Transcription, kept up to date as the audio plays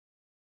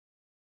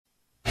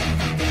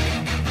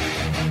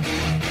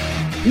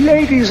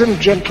Ladies and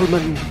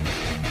gentlemen,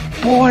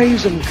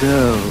 boys and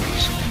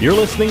girls. You're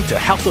listening to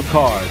House of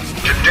Cards.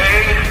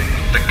 Today,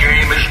 the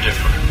game is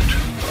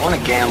different. I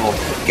want to gamble.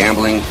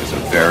 Gambling is a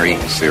very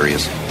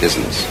serious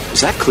business.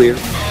 Is that clear?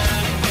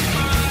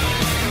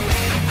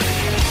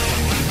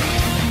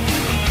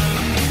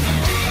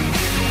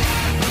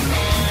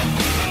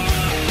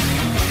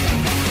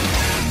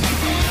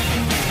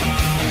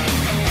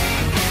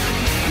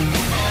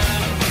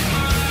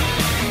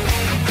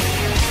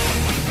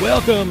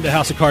 Welcome to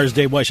House of Cards.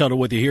 Dave Weishuttle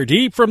with you here,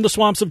 deep from the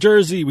swamps of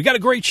Jersey. We got a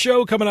great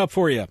show coming up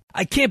for you.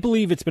 I can't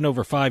believe it's been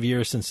over 5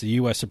 years since the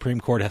U.S. Supreme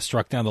Court has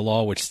struck down the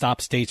law which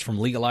stops states from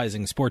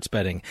legalizing sports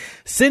betting.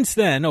 Since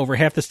then, over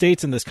half the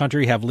states in this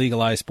country have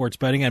legalized sports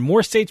betting, and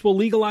more states will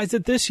legalize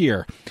it this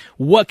year.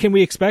 What can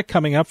we expect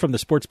coming up from the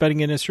sports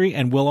betting industry,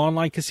 and will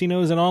online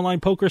casinos and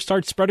online poker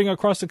start spreading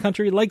across the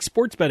country like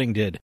sports betting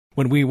did?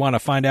 When we want to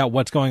find out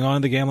what's going on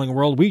in the gambling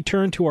world, we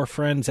turn to our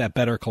friends at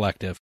Better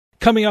Collective.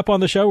 Coming up on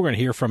the show, we're going to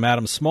hear from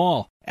Adam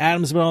Small.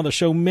 Adam's been on the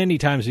show many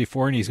times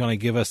before, and he's going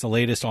to give us the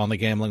latest on the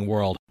gambling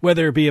world.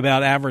 Whether it be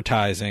about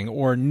advertising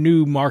or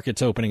new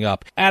markets opening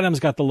up, Adam's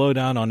got the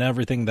lowdown on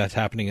everything that's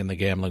happening in the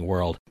gambling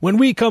world. When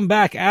we come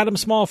back, Adam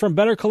Small from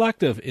Better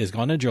Collective is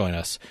going to join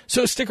us.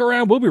 So stick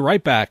around. We'll be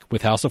right back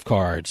with House of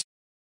Cards.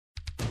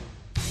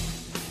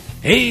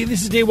 Hey,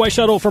 this is Dave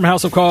Weishuttle from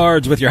House of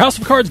Cards with your House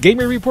of Cards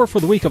gaming report for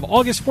the week of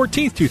August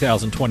 14th,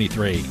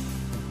 2023.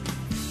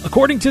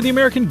 According to the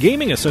American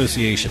Gaming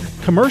Association,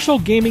 commercial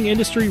gaming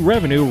industry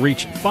revenue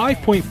reached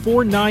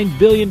 $5.49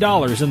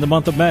 billion in the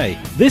month of May.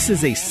 This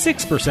is a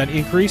 6%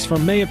 increase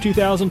from May of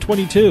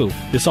 2022.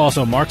 This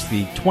also marks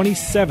the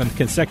 27th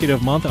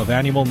consecutive month of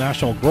annual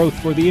national growth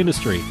for the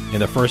industry. In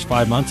the first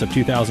 5 months of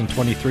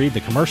 2023, the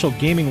commercial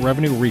gaming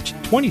revenue reached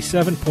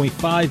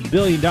 $27.5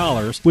 billion,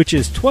 which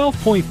is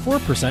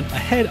 12.4%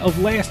 ahead of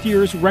last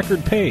year's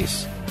record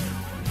pace.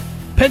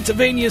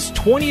 Pennsylvania's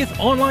 20th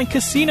online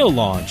casino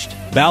launched.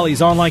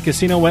 Bally's Online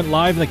Casino went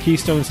live in the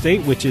Keystone State,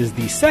 which is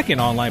the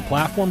second online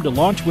platform to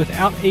launch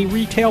without a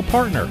retail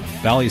partner.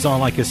 Bally's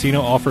Online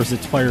Casino offers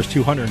its players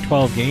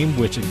 212 games,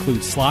 which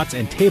includes slots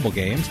and table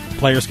games.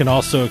 Players can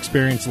also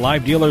experience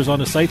live dealers on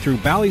the site through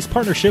Bally's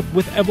partnership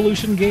with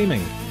Evolution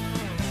Gaming.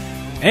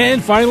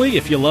 And finally,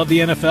 if you love the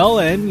NFL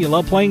and you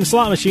love playing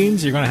slot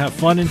machines, you're going to have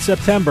fun in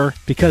September,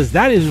 because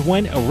that is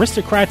when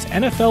Aristocrats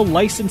NFL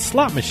licensed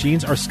slot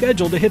machines are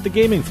scheduled to hit the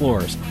gaming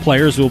floors.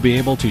 Players will be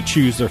able to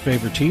choose their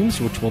favorite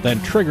teams, which will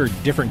then trigger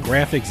different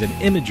graphics and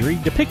imagery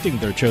depicting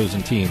their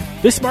chosen team.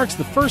 This marks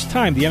the first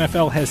time the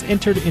NFL has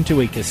entered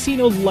into a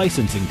casino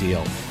licensing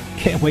deal.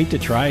 Can't wait to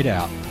try it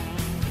out.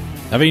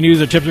 Have any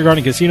news or tips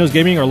regarding casinos,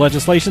 gaming, or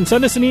legislation?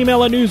 Send us an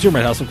email at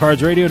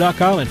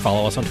newsroom@houseofcardsradio.com and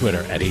follow us on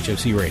Twitter at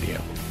HOC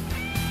Radio.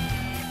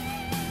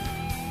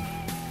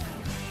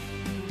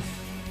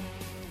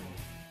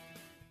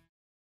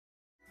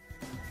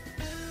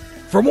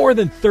 For more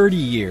than 30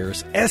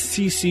 years,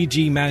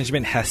 SCCG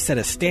Management has set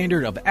a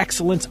standard of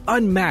excellence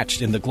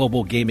unmatched in the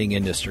global gaming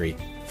industry.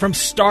 From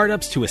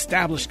startups to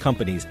established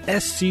companies,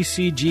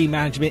 SCCG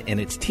Management and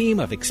its team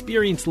of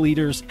experienced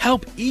leaders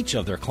help each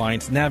of their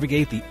clients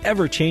navigate the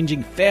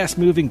ever-changing,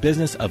 fast-moving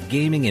business of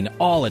gaming in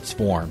all its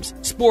forms.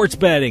 Sports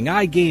betting,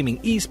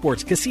 iGaming,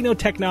 esports, casino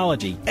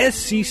technology,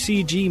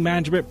 SCCG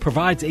Management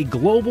provides a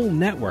global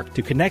network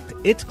to connect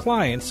its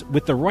clients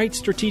with the right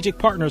strategic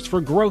partners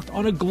for growth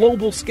on a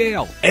global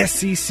scale.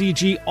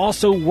 SCCG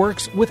also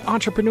works with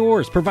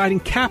entrepreneurs, providing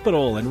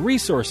capital and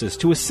resources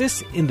to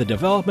assist in the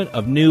development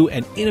of new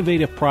and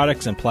innovative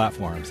products and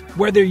platforms.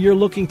 Whether you're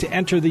looking to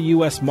enter the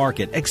U.S.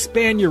 market,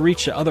 expand your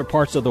reach to other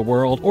parts of the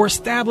world, or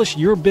establish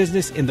your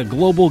business in the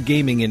global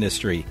gaming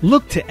industry,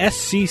 look to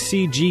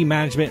SCCG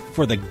Management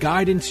for the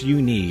guidance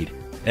you need.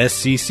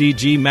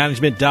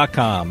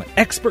 SCCGmanagement.com.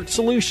 Expert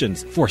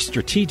solutions for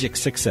strategic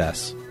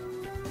success.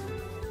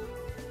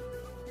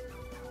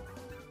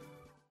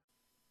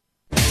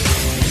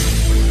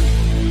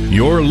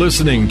 You're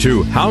listening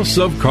to House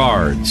of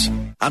Cards.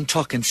 I'm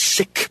talking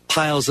sick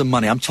piles of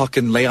money. I'm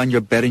talking lay on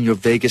your bed in your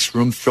Vegas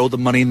room, throw the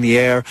money in the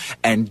air,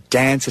 and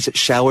dance as it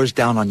showers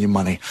down on you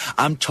money.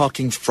 I'm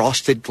talking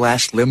frosted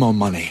glass limo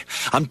money.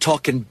 I'm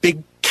talking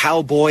big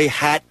cowboy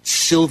hat,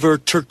 silver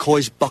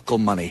turquoise buckle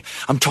money.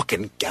 I'm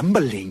talking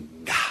gambling.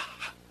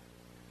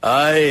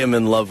 I am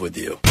in love with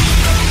you.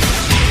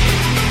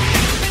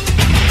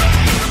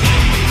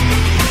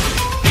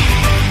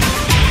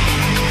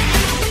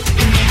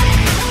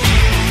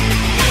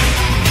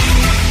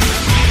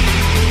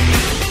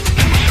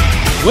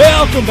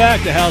 Welcome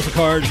back to House of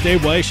Cards.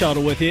 Dave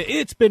Weishuttle with you.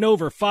 It's been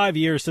over 5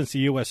 years since the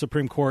U.S.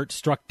 Supreme Court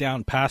struck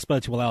down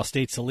PASPA to allow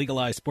states to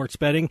legalize sports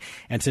betting.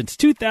 And since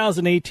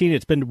 2018,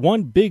 it's been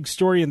one big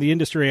story in the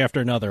industry after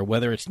another,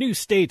 whether it's new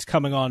states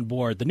coming on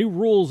board, the new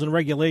rules and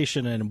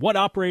regulation, and what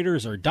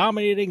operators are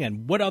dominating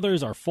and what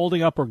others are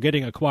folding up or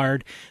getting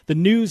acquired. The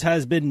news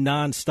has been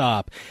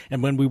nonstop.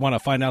 And when we want to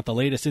find out the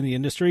latest in the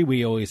industry,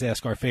 we always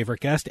ask our favorite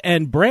guest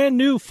and brand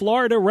new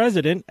Florida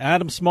resident,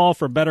 Adam Small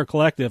from Better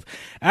Collective.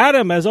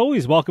 Adam, as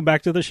always, welcome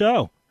back to the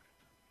show.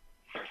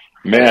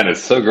 Man,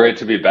 it's so great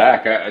to be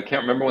back. I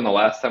can't remember when the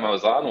last time I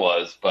was on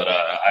was, but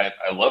I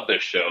love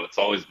this show. It's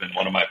always been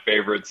one of my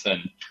favorites,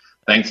 and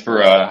thanks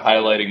for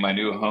highlighting my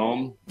new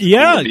home.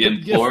 Yeah, to be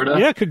in Florida.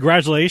 Yeah,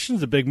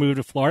 congratulations. A big move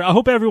to Florida. I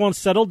hope everyone's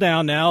settled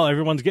down now.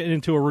 Everyone's getting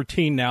into a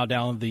routine now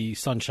down in the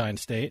Sunshine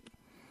State.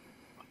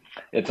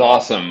 It's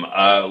awesome.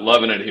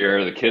 Loving it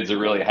here. The kids are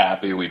really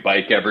happy. We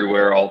bike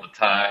everywhere all the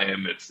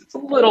time. It's a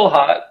little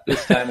hot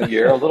this time of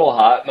year, a little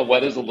hot, and the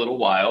weather's a little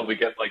wild. We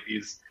get like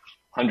these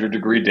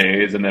 100-degree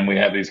days, and then we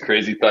have these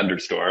crazy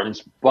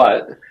thunderstorms.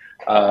 But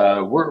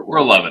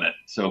we're loving it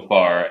so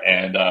far,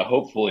 and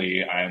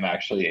hopefully I'm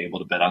actually able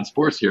to bet on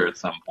sports here at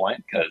some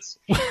point, because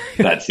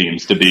that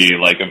seems to be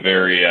like a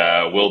very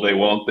will they,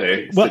 won't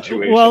they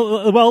situation.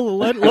 Well,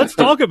 let's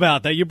talk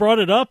about that. You brought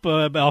it up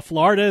about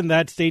Florida, and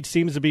that state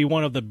seems to be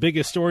one of the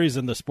biggest stories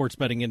in the sports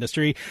betting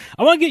industry.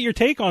 I want to get your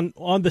take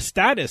on the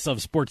status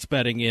of sports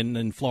betting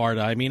in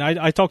Florida. I mean,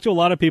 I talk to a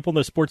lot of people in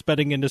the sports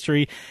betting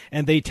industry,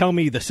 and they tell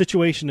me the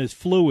situation is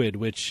fluid,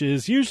 which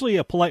is usually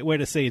a polite way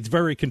to say it's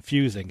very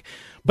confusing.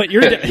 But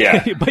you're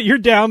but you're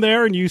down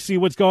there and you see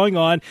what's going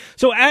on.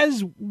 So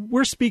as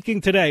we're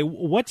speaking today,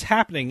 what's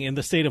happening in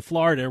the state of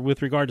Florida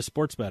with regard to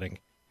sports betting?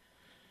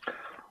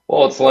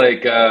 Well, it's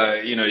like,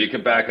 you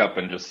can back up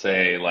and just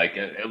say, like,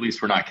 at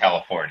least we're not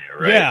California,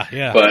 right?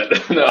 Yeah.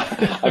 But, no,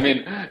 I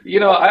mean,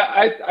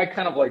 I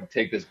kind of like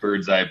take this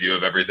bird's eye view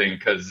of everything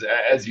because,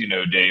 as you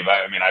know, Dave,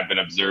 I've been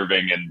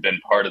observing and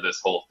been part of this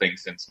whole thing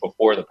since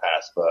before the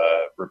PASPA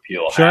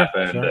repeal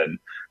happened. Sure. And,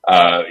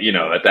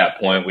 at that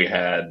point we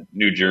had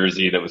New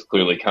Jersey that was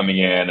clearly coming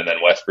in, and then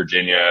West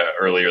Virginia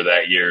earlier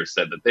that year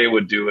said that they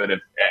would do it,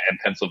 and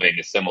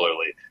Pennsylvania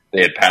similarly.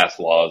 They had passed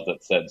laws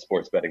that said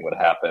sports betting would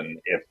happen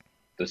if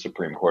the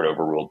Supreme Court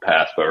overruled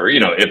PASPA, or,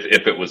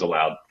 if it was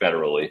allowed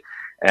federally.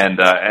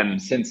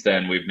 And since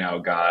then, we've now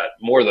got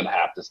more than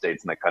half the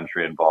states in the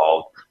country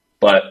involved.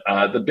 But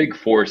the big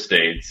four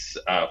states,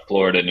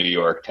 Florida, New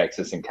York,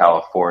 Texas, and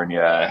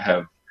California,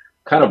 have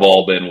kind of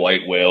all been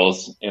white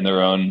whales in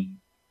their own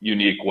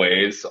unique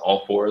ways,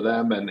 all four of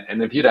them.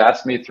 And if you'd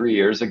asked me 3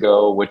 years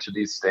ago which of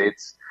these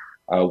states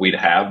we'd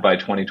have by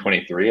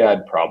 2023,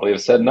 I'd probably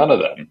have said none of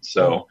them.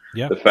 So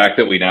The fact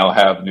that we now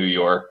have New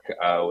York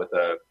with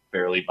a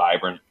fairly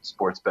vibrant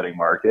sports betting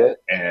market,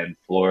 and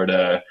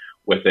Florida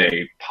with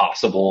a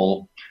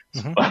possible,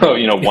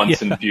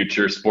 once in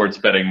future sports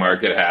betting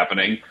market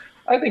happening,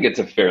 I think it's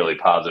a fairly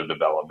positive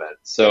development.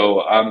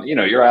 So,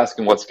 you're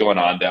asking what's going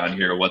on down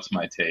here. What's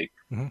my take?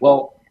 Mm-hmm.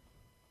 Well,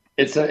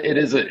 it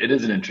is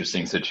an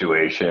interesting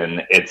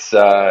situation. It's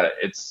a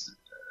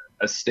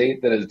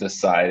state that has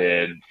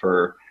decided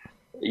for,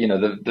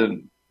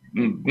 the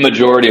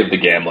majority of the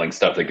gambling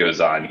stuff that goes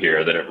on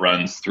here, that it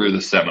runs through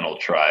the Seminole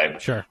tribe,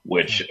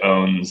 which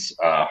owns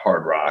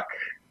Hard Rock.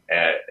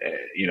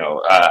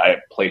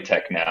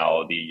 Playtech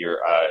now, the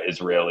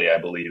Israeli, I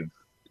believe,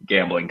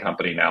 gambling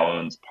company now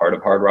owns part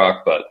of Hard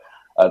Rock, but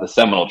the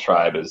Seminole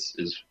tribe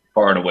is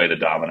far and away the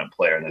dominant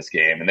player in this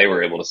game, and they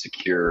were able to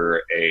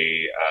secure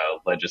a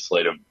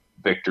legislative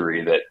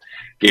victory that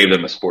gave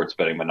them a sports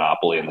betting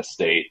monopoly in the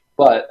state.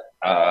 But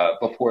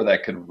before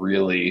that could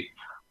really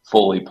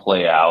fully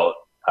play out,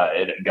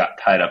 it got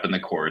tied up in the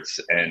courts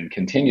and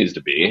continues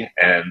to be.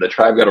 And the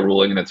tribe got a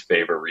ruling in its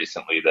favor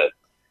recently that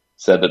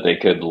said that they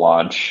could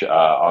launch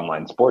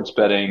online sports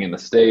betting in the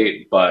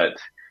state, but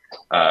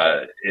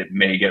it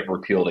may get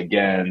repealed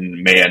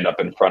again, may end up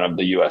in front of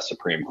the U.S.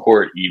 Supreme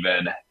Court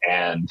even.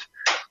 And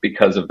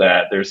because of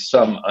that, there's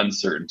some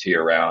uncertainty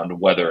around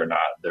whether or not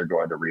they're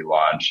going to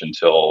relaunch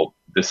until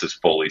this is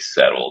fully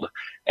settled.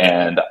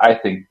 And I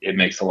think it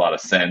makes a lot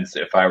of sense.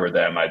 If I were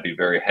them, I'd be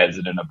very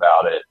hesitant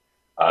about it.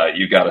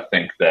 You got to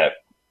think that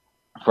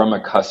from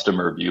a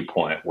customer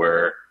viewpoint,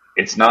 where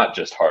it's not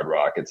just Hard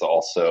Rock, it's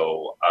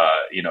also,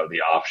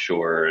 the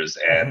offshores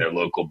and their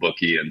local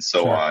bookie and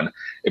so on.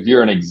 If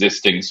you're an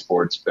existing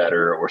sports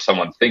bettor or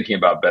someone thinking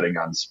about betting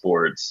on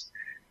sports,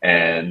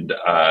 and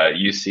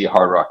you see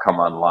Hard Rock come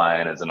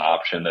online as an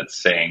option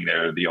that's saying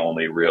they're the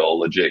only real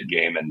legit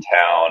game in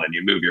town, and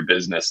you move your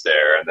business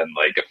there, and then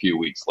like a few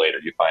weeks later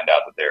you find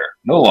out that they're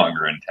no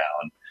longer in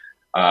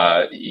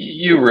town,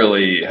 you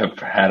really have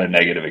had a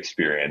negative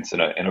experience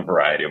in a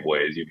variety of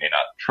ways. You may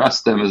not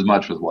trust them as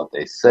much with what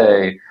they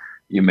say.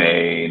 You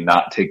may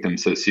not take them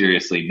so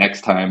seriously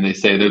next time they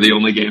say they're the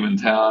only game in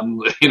town,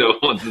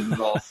 once this is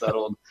all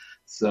settled.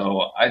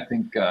 So I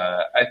think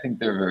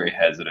they're very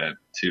hesitant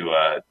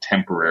to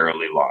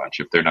temporarily launch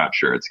if they're not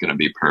sure it's going to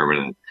be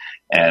permanent.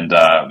 And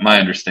my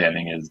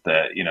understanding is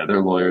that,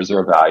 their lawyers are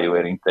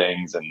evaluating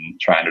things and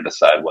trying to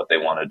decide what they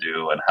want to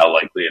do and how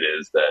likely it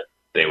is that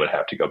they would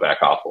have to go back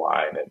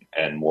offline,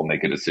 and we'll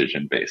make a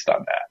decision based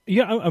on that.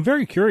 Yeah, I'm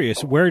very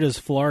curious. Where does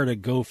Florida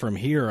go from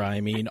here? I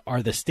mean,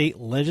 are the state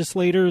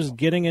legislators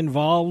getting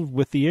involved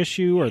with the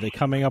issue? Are they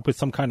coming up with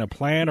some kind of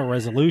plan or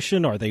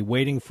resolution? Are they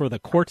waiting for the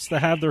courts to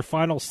have their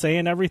final say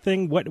in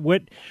everything? What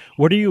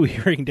are you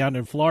hearing down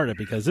in Florida?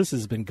 Because this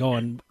has been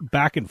going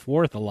back and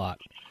forth a lot.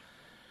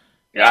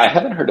 Yeah, I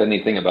haven't heard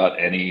anything about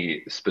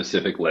any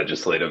specific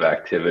legislative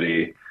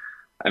activity.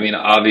 I mean,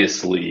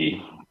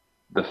 obviously,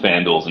 the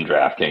FanDuels and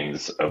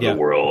DraftKings of the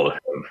world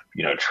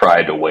have,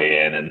 tried to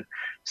weigh in and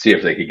see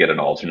if they could get an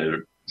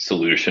alternate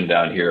solution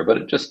down here, but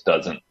it just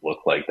doesn't look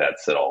like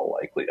that's at all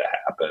likely to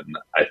happen.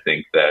 I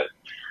think that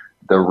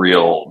the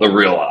real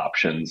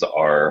options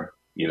are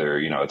either,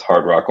 it's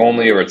Hard Rock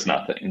only or it's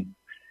nothing.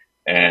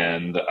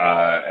 And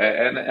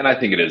I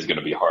think it is going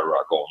to be Hard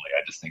Rock only.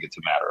 I just think it's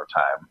a matter of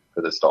time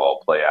for this to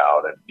all play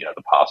out and,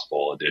 the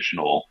possible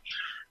additional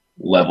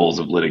levels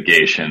of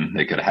litigation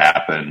that could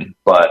happen.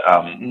 But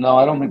no,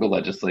 I don't think the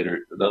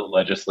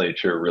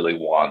legislature really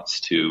wants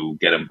to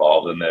get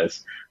involved in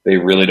this. They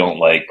really don't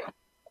like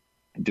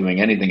doing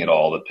anything at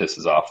all that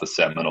pisses off the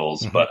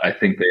Seminoles. Mm-hmm. But I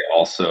think they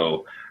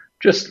also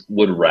just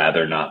would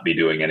rather not be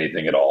doing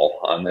anything at all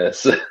on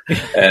this.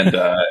 And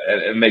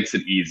it makes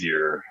it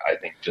easier, I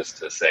think, just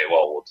to say,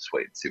 well, we'll just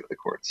wait and see what the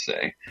courts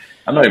say.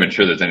 I'm not even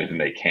sure there's anything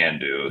they can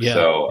do. Yeah.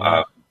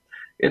 So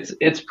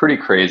it's pretty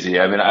crazy.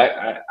 I mean,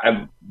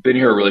 I've been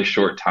here a really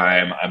short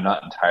time. I'm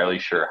not entirely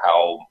sure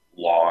how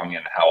long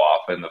and how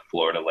often the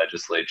Florida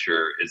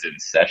legislature is in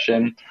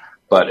session.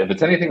 But if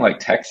it's anything like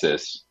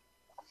Texas,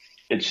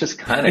 it's just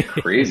kind of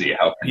crazy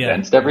how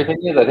condensed everything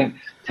is. I think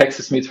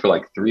Texas meets for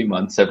like 3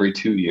 months every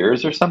 2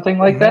 years or something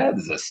like that.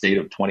 This is a state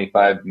of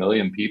 25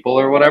 million people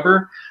or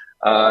whatever.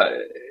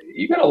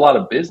 You got a lot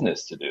of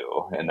business to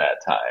do in that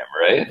time,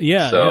 right?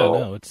 Yeah,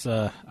 no, it's.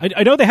 I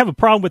know they have a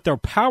problem with their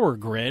power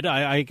grid.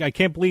 I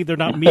can't believe they're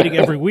not meeting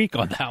every week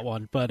on that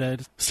one.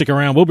 But stick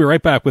around. We'll be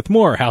right back with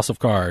more House of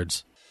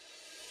Cards.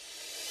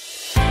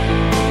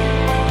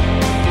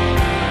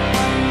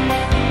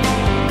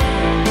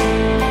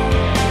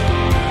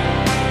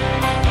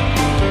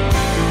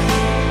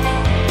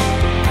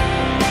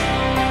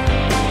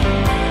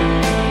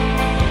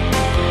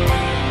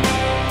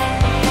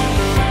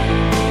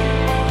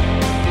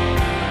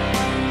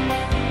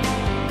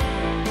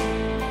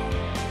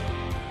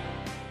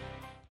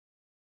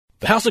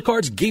 The House of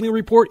Cards Gaming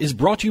Report is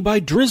brought to you by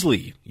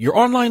Drizzly, your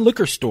online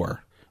liquor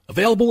store.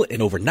 Available in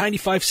over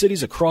 95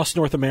 cities across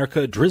North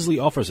America, Drizzly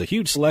offers a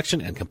huge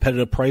selection and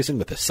competitive pricing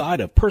with a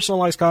side of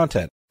personalized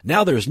content.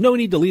 Now there's no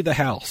need to leave the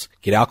house.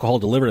 Get alcohol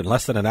delivered in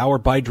less than an hour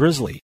by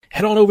Drizzly.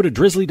 Head on over to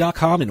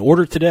drizzly.com and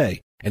order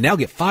today. And now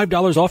get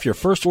 $5 off your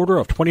first order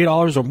of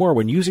 $20 or more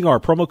when using our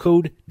promo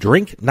code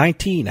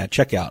DRINK19 at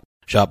checkout.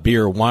 Shop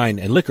beer, wine,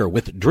 and liquor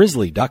with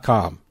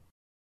drizzly.com.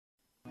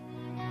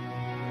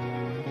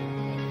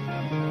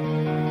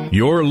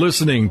 You're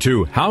listening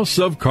to House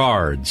of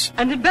Cards.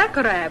 And in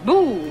Baccarat,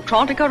 boo,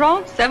 30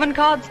 carats,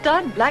 7-card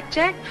stud,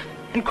 blackjack,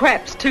 and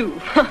craps,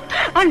 too.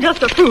 I'm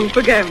just a fool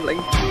for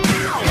gambling.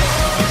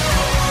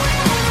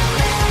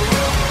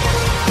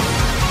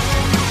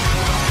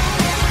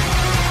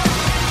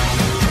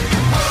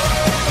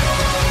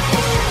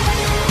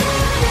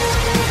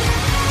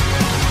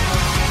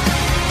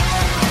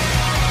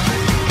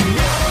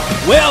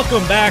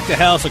 Welcome back to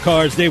House of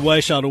Cards. Dave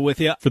Weishaupt with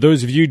you. For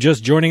those of you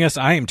just joining us,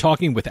 I am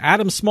talking with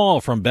Adam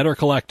Small from Better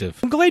Collective.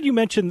 I'm glad you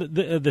mentioned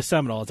the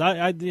Seminoles.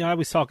 I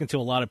was talking to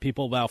a lot of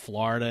people about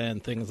Florida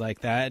and things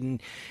like that.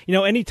 And,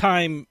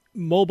 anytime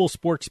mobile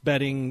sports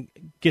betting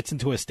gets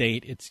into a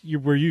state,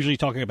 we're usually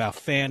talking about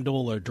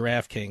FanDuel or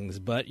DraftKings.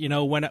 But,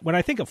 when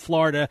I think of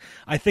Florida,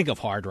 I think of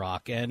Hard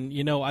Rock. And,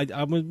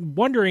 I'm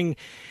wondering,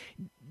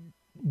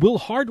 will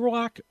Hard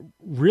Rock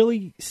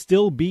really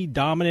still be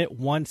dominant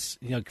once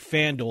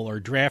FanDuel or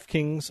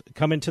DraftKings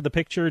come into the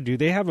picture? Do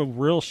they have a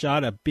real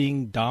shot at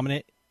being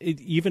dominant,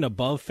 even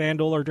above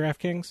FanDuel or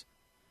DraftKings?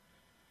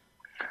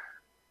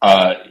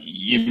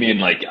 You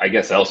mean I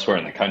guess elsewhere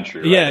in the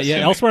country? Right? Yeah,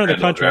 elsewhere in the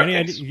country.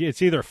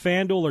 It's either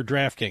FanDuel or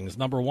DraftKings,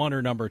 number one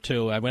or number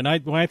two. When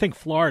I think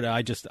Florida,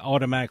 I just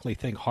automatically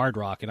think Hard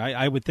Rock, and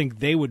I would think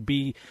they would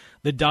be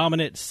the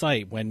dominant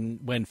site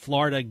when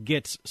Florida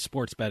gets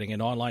sports betting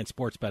and online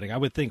sports betting. I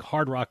would think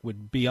Hard Rock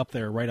would be up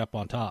there, right up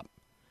on top.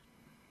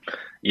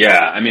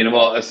 Yeah,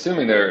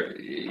 assuming they're,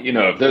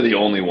 if they're the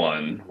only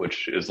one,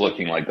 which is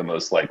looking like the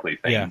most likely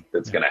thing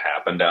that's going to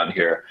happen down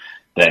here,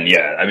 then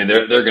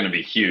they're going to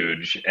be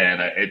huge,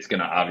 and it's going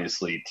to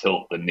obviously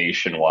tilt the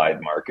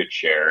nationwide market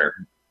share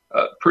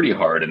pretty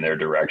hard in their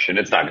direction.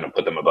 It's not going to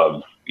put them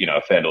above,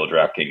 FanDuel,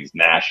 DraftKings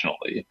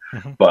nationally,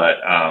 but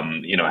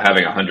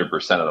having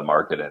 100% of the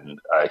market, and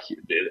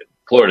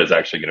Florida is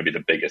actually going to be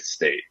the biggest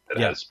state that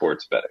has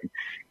sports betting,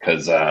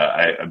 because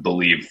I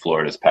believe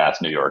Florida's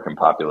passed New York in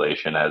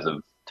population as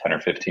of 10 or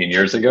 15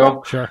 years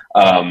ago. Sure.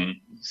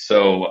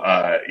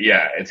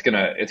 It's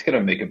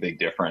gonna make a big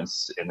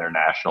difference in their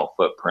national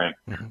footprint.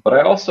 But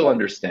I also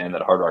understand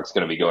that Hard Rock's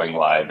going to be going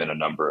live in a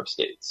number of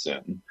states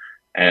soon,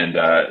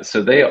 and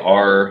so they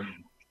are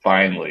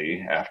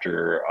finally,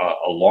 after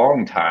a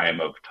long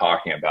time of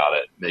talking about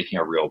it, making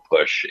a real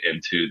push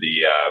into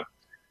the,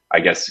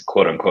 I guess,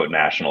 quote unquote,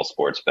 national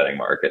sports betting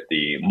market,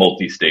 the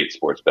multi-state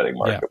sports betting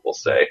market, we'll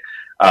say.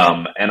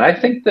 And I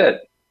think that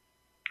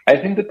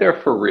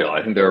they're for real.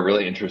 I think they're a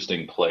really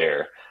interesting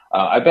player.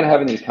 I've been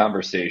having these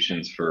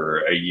conversations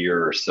for a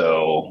year or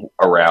so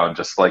around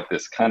just like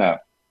this kind of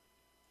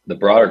the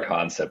broader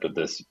concept of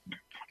this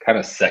kind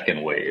of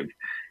second wave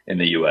in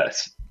the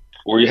U.S.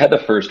 where you had the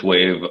first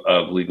wave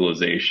of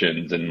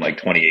legalizations in like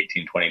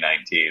 2018,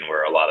 2019,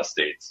 where a lot of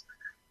states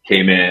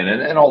came in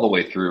and all the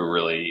way through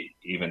really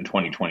even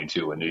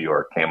 2022 when New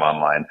York came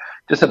online,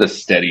 just had a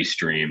steady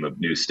stream of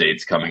new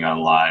states coming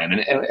online.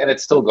 And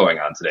it's still going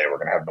on today. We're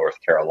going to have North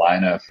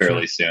Carolina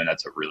fairly soon.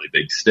 That's a really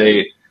big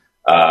state.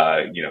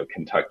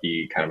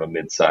 Kentucky, kind of a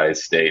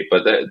mid-sized state,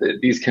 but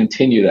these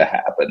continue to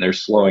happen. They're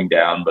slowing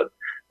down, but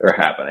they're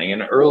happening.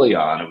 And early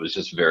on, it was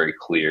just very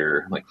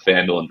clear, like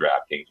FanDuel and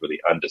DraftKings were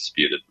the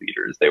undisputed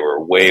leaders. They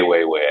were way,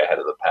 way, way ahead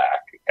of the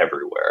pack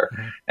everywhere.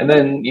 Mm-hmm. And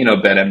then,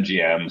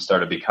 BetMGM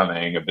started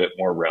becoming a bit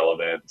more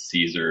relevant.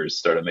 Caesars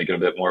started making a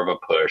bit more of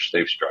a push.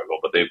 They've struggled,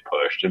 but they've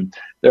pushed. And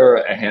there are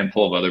a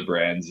handful of other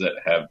brands that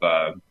have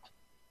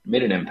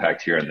made an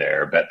impact here and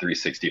there.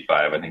 Bet365,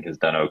 I think, has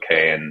done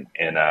okay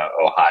in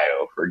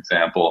Ohio, for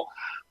example.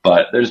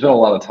 But there's been a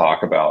lot of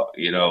talk about,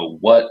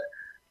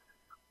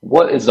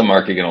 what is the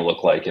market going to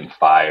look like in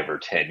 5 or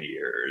 10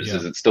 years? Yeah.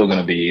 Is it still going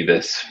to be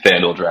this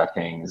FanDuel,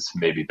 DraftKings,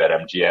 maybe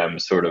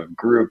BetMGM sort of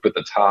group at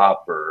the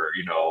top? Or,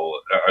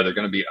 are there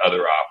going to be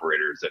other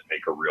operators that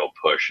make a real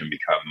push and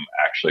become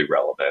actually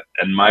relevant?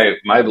 And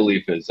my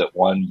belief is that,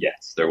 one,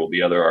 yes, there will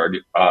be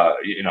other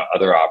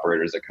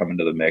operators that come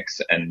into the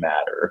mix and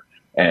matter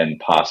and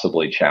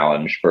possibly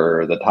challenge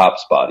for the top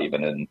spot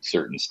even in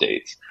certain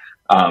states.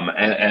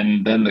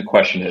 And then the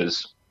question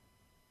is,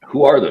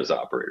 who are those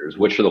operators?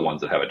 Which are the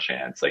ones that have a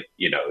chance?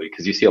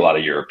 Because you see a lot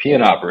of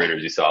European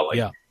operators. You saw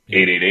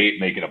 888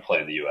 making a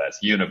play in the U.S.,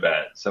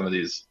 Unibet, some of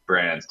these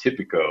brands,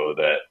 Tipico,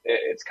 that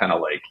it's kind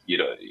of like,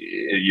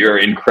 you're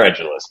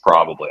incredulous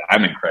probably.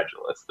 I'm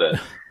incredulous that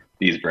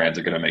these brands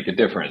are going to make a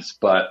difference.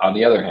 But on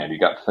the other hand, you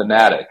got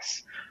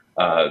Fanatics.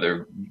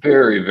 They're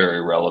very,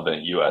 very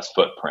relevant U.S.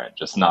 footprint,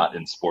 just not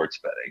in sports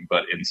betting,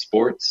 but in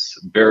sports,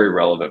 very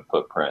relevant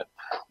footprint.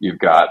 You've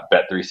got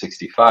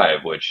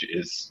Bet365, which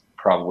is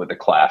probably the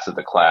class of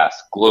the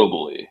class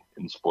globally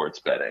in sports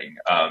betting.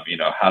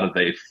 How do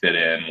they fit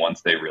in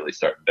once they really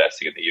start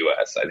investing in the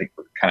U.S.? I think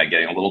we're kind of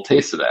getting a little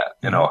taste of that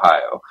in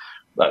Ohio.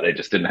 But they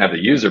just didn't have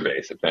the user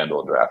base that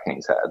FanDuel and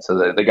DraftKings had.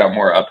 So they got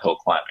more uphill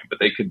climbing, but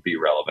they could be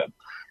relevant.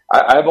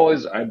 I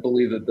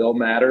believe that they'll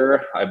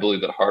matter. I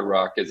believe that Hard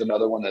Rock is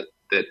another one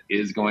that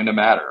is going to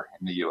matter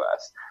in the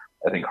U.S.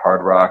 I think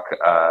Hard Rock,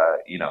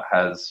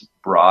 has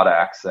broad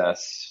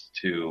access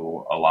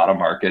to a lot of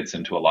markets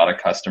and to a lot of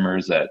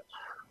customers that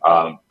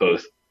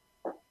both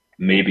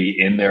maybe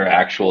in their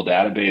actual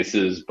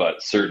databases,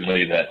 but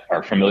certainly that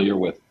are familiar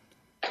with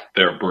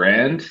their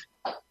brand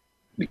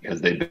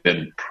because they've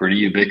been pretty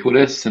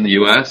ubiquitous in the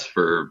U.S.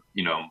 for,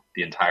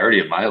 the entirety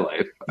of my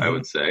life, I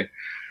would say.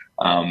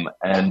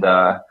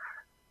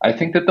 I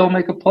think that they'll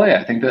make a play.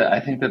 I think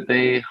that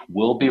they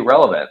will be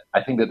relevant.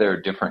 I think that there are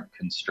different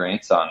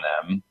constraints on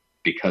them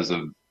because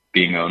of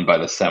being owned by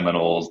the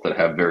Seminoles that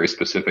have very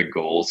specific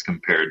goals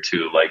compared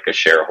to like a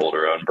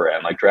shareholder-owned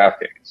brand like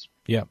DraftKings.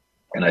 Yeah.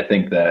 And I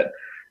think that,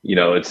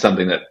 it's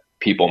something that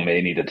people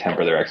may need to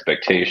temper their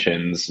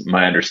expectations.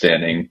 My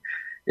understanding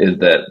is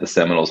that the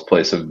Seminoles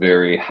place a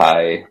very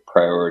high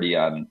priority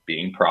on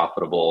being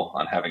profitable,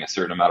 on having a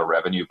certain amount of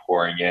revenue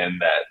pouring in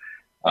that,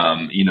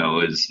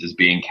 is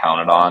being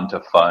counted on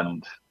to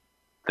fund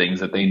things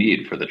that they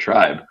need for the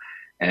tribe.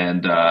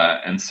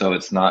 And so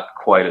it's not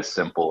quite as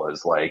simple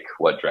as like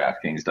what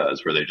DraftKings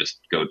does, where they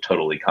just go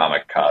totally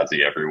kamikaze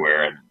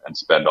everywhere and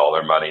spend all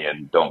their money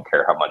and don't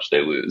care how much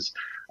they lose.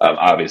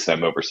 Obviously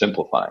I'm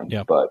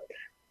oversimplifying, but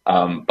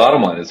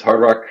bottom line is Hard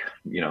Rock,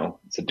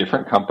 it's a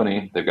different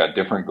company. They've got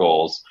different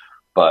goals,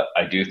 but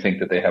I do think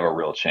that they have a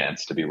real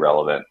chance to be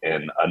relevant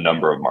in a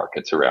number of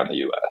markets around the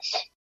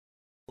U.S.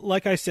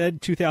 Like I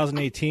said,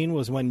 2018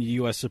 was when the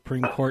U.S.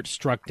 Supreme Court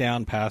struck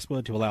down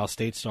PASPA to allow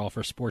states to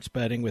offer sports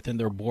betting within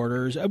their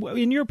borders.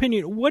 In your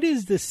opinion, what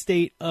is the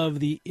state of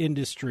the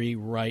industry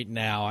right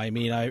now? I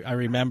mean, I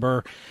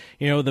remember,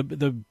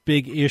 the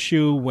big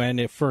issue when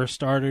it first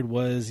started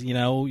was,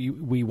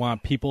 we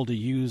want people to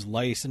use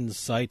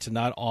licensed sites and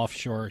not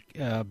offshore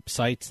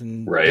sites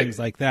and things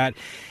like that.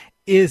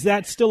 Is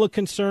that still a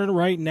concern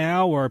right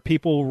now, or are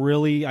people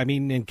really,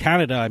 in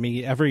Canada,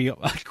 every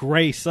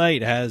gray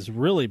site has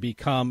really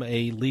become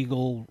a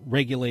legal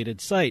regulated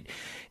site.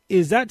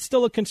 Is that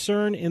still a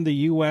concern in the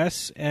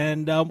U.S.,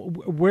 and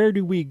where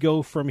do we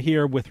go from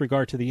here with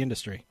regard to the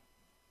industry?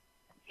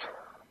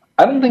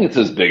 I don't think it's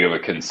as big of a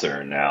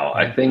concern now.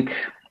 I think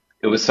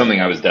it was something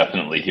I was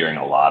definitely hearing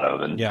a lot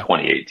of in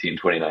 2018,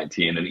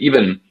 2019, and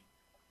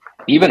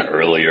even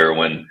earlier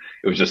when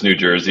it was just New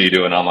Jersey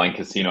doing online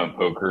casino and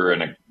poker,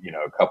 and a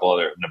couple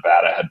other,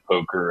 Nevada had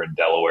poker and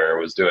Delaware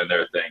was doing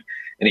their thing.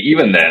 And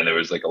even then there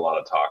was like a lot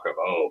of talk of,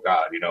 oh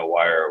God,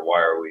 why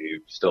are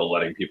we still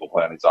letting people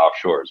play on these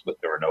offshores? But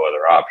there were no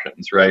other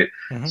options. Right.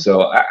 Mm-hmm.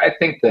 So I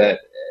think that,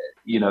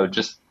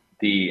 just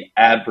the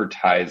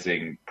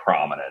advertising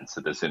prominence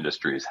that this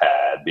industry's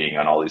had, being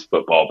on all these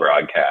football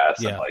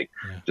broadcasts and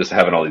just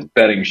having all these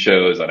betting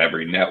shows on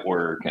every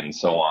network and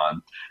so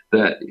on,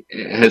 that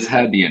has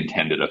had the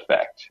intended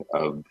effect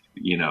of,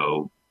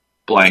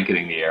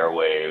 blanketing the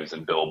airwaves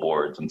and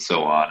billboards and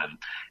so on.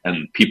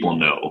 And people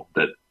know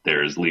that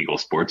there's legal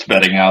sports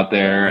betting out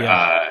there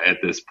at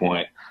this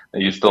point.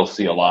 And you still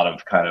see a lot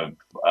of kind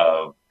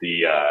of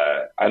the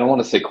I don't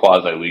want to say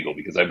quasi-legal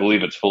because I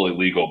believe it's fully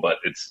legal, but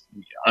it's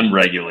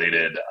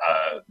unregulated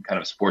kind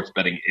of sports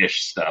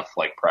betting-ish stuff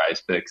like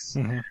Prize Picks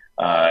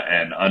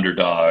and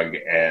Underdog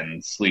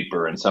and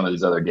Sleeper and some of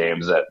these other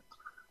games that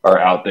are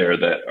out there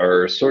that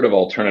are sort of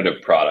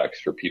alternative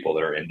products for people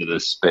that are into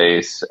this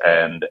space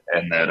and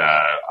that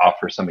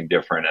offer something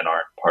different and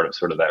aren't part of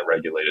sort of that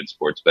regulated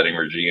sports betting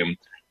regime,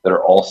 that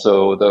are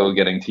also, though,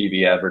 getting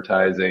TV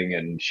advertising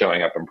and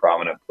showing up in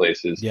prominent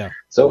places. Yeah.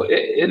 So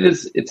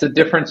it's a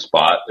different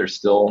spot. There's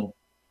still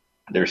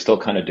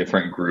kind of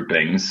different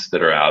groupings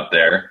that are out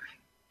there.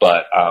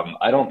 But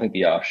I don't think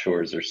the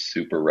offshores are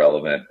super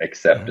relevant,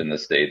 except in the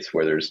states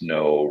where there's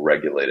no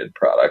regulated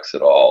products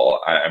at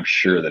all. I'm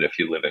sure that if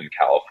you live in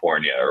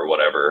California or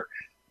whatever,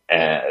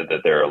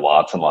 that there are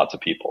lots and lots of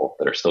people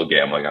that are still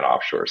gambling on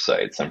offshore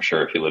sites. I'm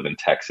sure if you live in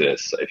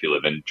Texas, if you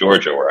live in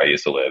Georgia, where I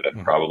used to live,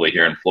 and probably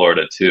here in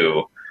Florida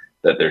too,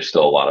 that there's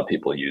still a lot of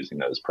people using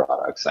those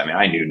products. I mean,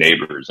 I knew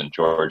neighbors in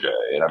Georgia,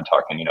 and I'm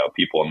talking,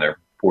 people in their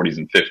 40s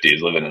and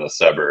 50s living in the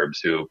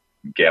suburbs who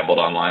gambled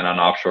online on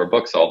offshore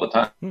books all the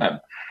time.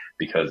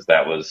 Because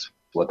that was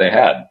what they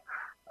had.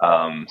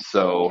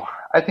 So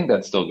I think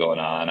that's still going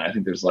on. I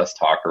think there's less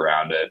talk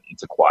around it.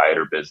 It's a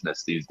quieter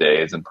business these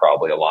days, and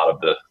probably a lot of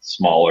the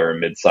smaller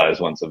mid-sized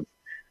ones have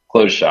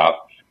closed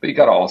shop. But you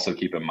got to also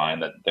keep in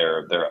mind that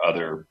there are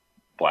other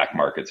black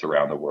markets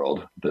around the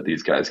world that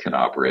these guys can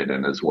operate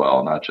in as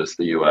well, not just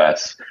the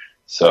U.S.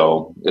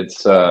 So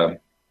it's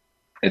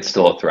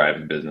still a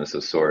thriving business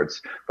of sorts.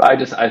 But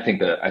I think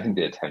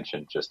the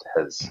attention just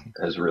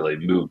has really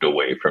moved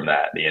away from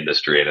that in the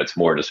industry, and it's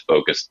more just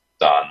focused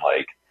on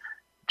like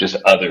just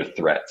other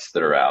threats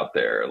that are out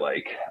there.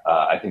 Like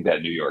I think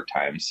that New York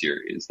Times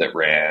series that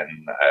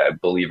ran, I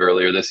believe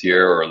earlier this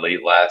year or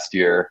late last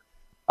year,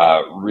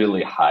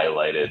 really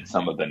highlighted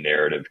some of the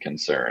narrative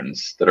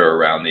concerns that are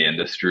around the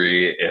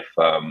industry if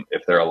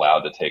they're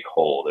allowed to take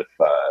hold.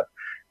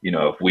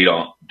 If we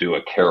don't do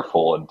a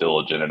careful and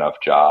diligent enough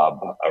job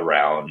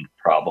around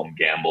problem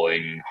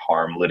gambling,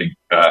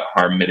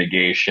 harm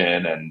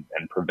mitigation and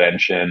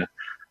prevention,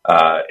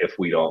 if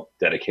we don't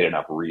dedicate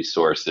enough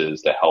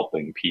resources to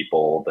helping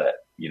people that,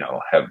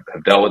 have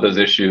dealt with those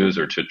issues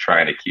or to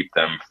trying to keep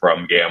them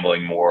from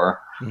gambling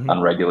more,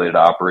 unregulated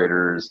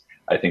operators,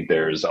 I think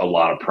there's a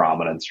lot of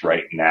prominence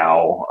right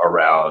now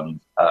around,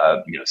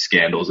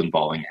 scandals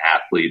involving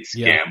athletes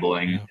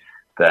gambling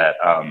that,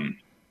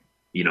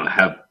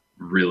 have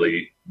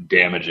really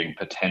damaging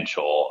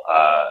potential,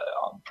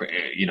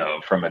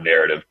 from a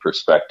narrative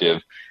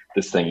perspective.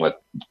 This thing with,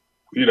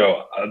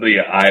 the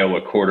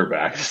Iowa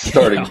quarterback,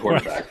 starting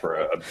quarterback for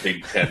a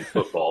Big Ten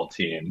football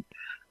team.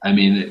 I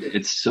mean,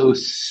 it's so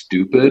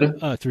stupid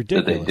it's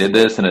ridiculous that they did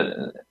this, and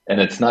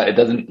it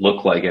doesn't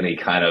look like any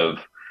kind of,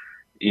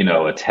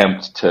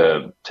 attempt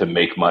to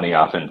make money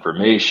off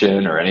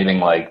information or anything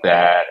like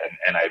that.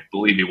 And I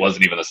believe he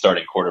wasn't even the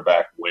starting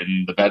quarterback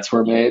when the bets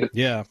were made.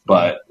 Yeah.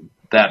 But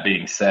that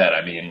being said,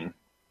 I mean,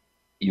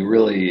 you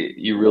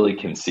really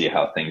can see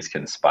how things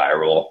can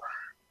spiral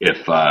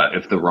if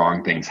the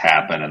wrong things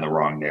happen and the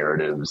wrong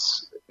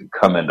narratives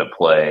come into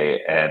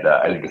play. And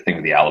I think the thing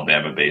with the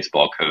Alabama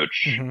baseball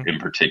coach in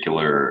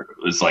particular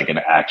was like an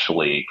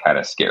actually kind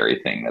of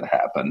scary thing that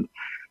happened.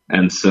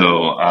 And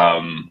so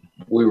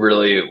we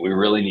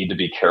really need to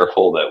be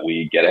careful that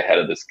we get ahead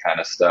of this kind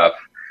of stuff,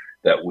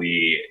 that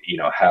we,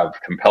 have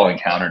compelling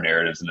counter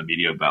narratives in the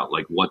media about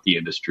like what the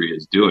industry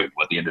is doing,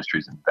 what the industry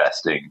is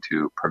investing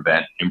to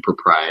prevent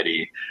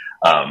impropriety,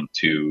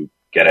 to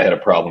get ahead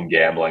of problem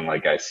gambling,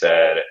 like I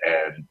said.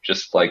 And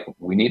just like,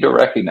 we need to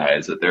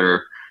recognize that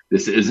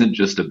this isn't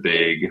just a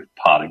big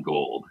pot of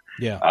gold.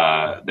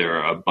 Yeah. There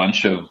are a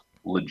bunch of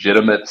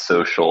legitimate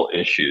social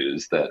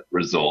issues that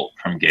result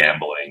from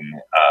gambling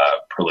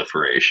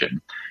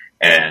proliferation.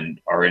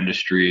 And our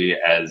industry,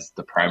 as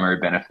the primary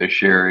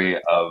beneficiary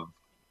of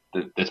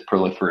this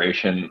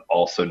proliferation,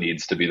 also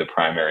needs to be the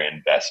primary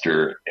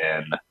investor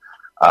in,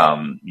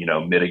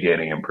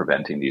 mitigating and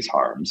preventing these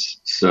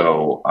harms.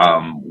 So I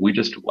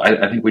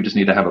think we just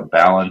need to have a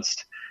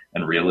balanced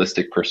and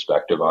realistic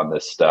perspective on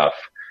this stuff,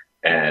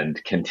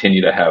 and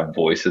continue to have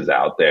voices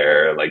out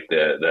there like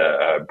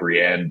the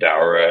Brianne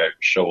Dowra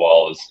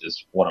Shawal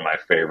is one of my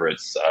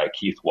favorites.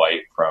 Keith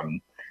White from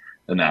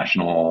the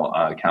National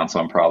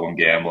Council on Problem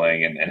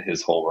Gambling and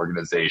his whole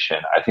organization.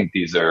 I think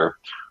these are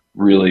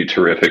really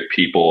terrific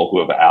people who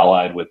have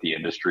allied with the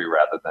industry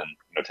rather than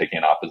taking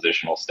an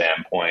oppositional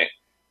standpoint,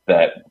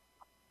 that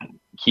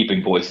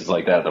keeping voices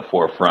like that at the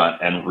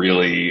forefront and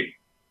really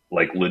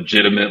like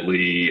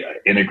legitimately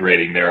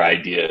integrating their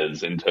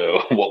ideas into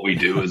what we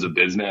do as a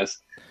business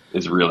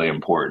is really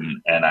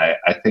important. And I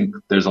think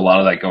there's a lot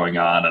of that going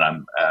on, and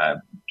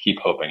I'm keep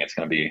hoping it's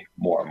going to be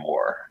more and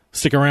more.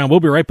 Stick around. We'll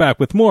be right back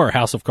with more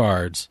House of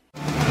Cards.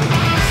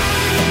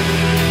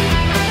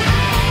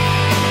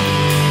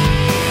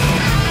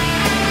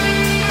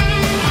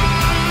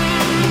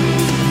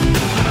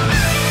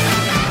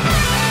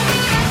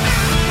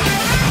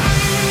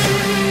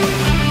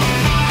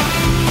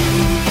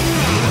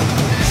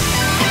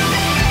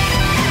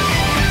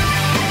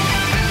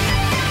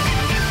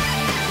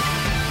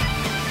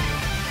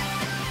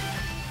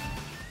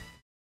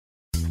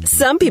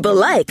 Some people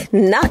like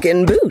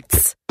knocking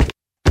boots.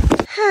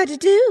 How'd you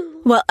do?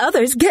 While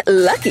others get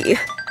lucky.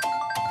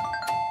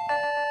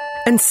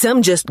 And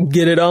some just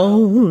get it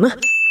on.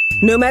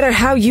 No matter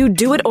how you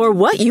do it or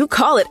what you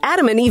call it,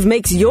 Adam and Eve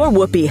makes your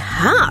whoopee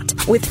hot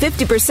with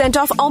 50%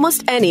 off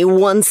almost any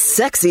one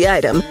sexy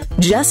item.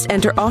 Just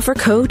enter offer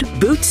code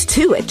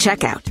BOOTS2 at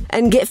checkout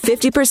and get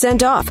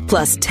 50% off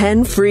plus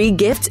 10 free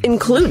gifts,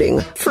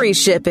 including free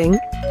shipping.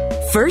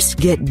 First,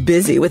 get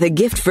busy with a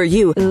gift for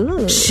you.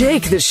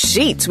 Shake the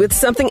sheets with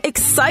something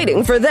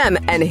exciting for them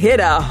and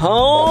hit a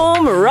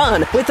home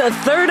run with a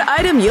third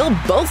item you'll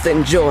both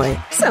enjoy.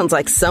 Sounds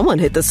like someone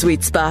hit the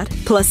sweet spot.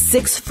 Plus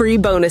 6 free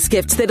bonus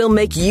gifts that'll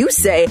make you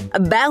say,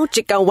 bow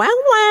chicka wow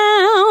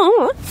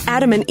wow.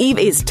 Adam and Eve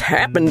is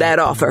tapping that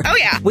offer. Oh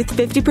yeah. With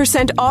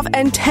 50% off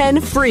and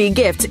 10 free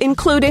gifts,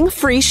 including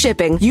free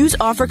shipping. Use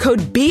offer code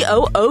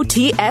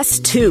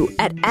BOOTS2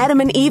 at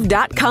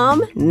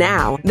adamandeve.com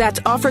now. That's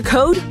offer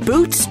code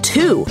BOOTS2.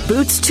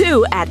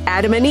 BOOTS2 at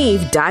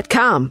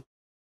adamandeve.com.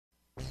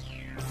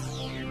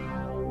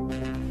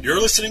 You're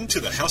listening to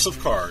the House of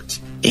Cards.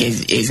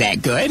 Is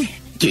that good?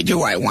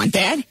 Do I want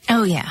that?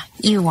 Oh, yeah.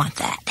 You want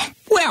that.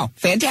 Well,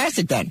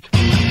 fantastic then.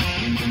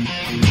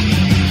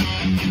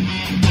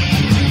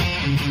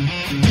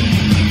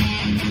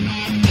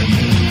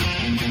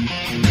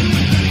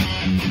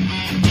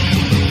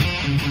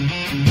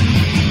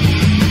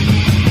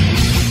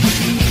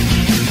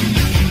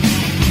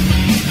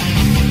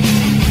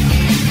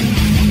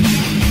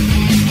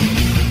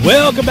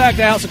 Welcome back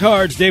to House of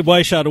Cards. Dave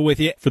Weishaupt with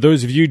you. For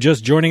those of you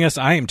just joining us,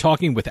 I am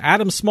talking with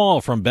Adam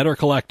Small from Better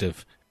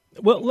Collective.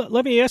 Well,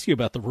 let me ask you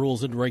about the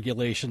rules and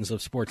regulations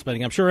of sports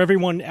betting. I'm sure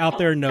everyone out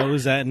there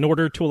knows that in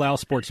order to allow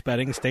sports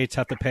betting, states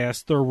have to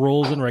pass their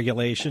rules and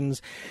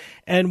regulations.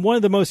 And one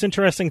of the most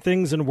interesting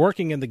things in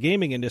working in the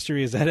gaming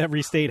industry is that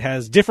every state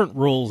has different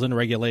rules and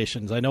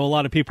regulations. I know a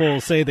lot of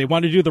people say they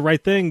want to do the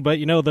right thing, but,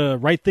 the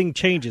right thing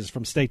changes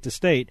from state to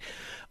state.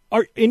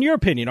 In your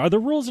opinion, are the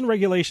rules and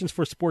regulations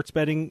for sports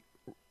betting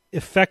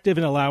effective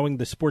in allowing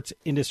the sports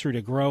industry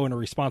to grow in a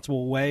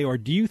responsible way, or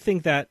do you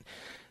think that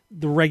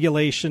the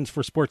regulations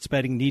for sports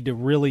betting need to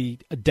really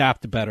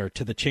adapt better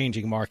to the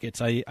changing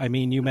markets? I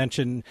mean, you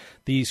mentioned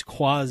these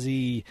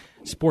quasi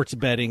sports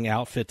betting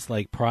outfits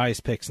like Prize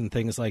Picks and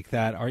things like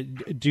that.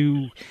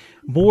 Do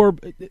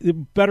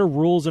better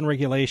rules and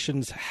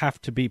regulations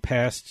have to be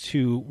passed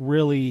to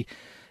really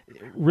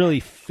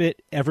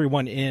fit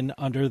everyone in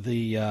under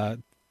the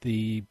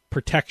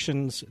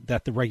protections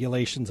that the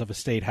regulations of a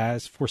state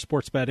has for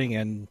sports betting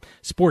and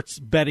sports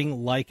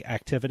betting-like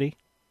activity?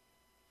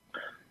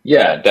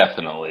 Yeah,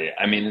 definitely.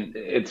 I mean,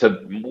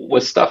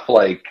 with stuff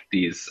like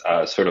these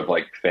sort of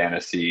like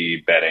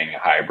fantasy betting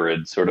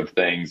hybrid sort of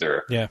things,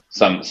 or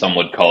some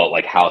would call it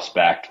like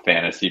house-backed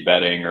fantasy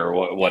betting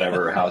or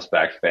whatever,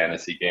 house-backed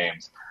fantasy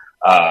games.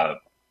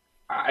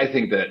 I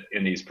think that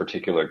in these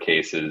particular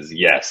cases,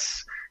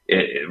 yes,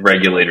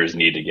 regulators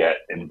need to get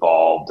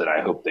involved, and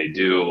I hope they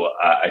do.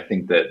 I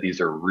think that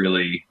these are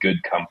really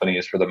good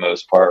companies for the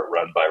most part,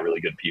 run by really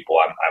good people.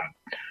 I'm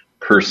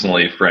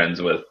personally friends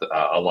with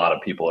a lot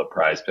of people at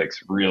Prize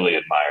Picks, really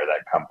admire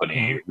that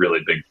company, really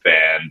big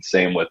fan.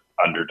 Same with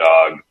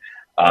Underdog.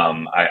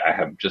 I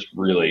have just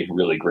really,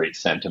 really great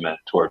sentiment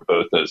toward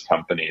both those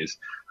companies.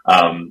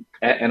 And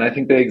I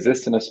think they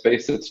exist in a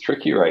space that's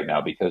tricky right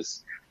now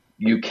because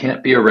you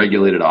can't be a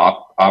regulated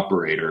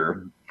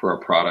operator for a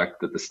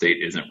product that the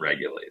state isn't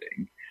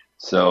regulating.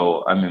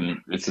 So, I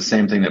mean, it's the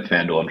same thing that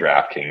FanDuel and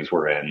DraftKings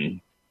were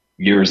in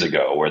years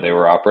ago, where they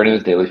were operating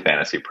as daily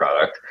fantasy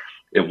product.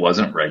 It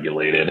wasn't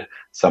regulated.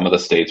 Some of the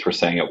states were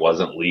saying it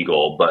wasn't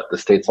legal, but the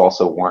states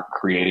also weren't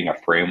creating a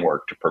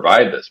framework to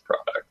provide this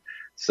product.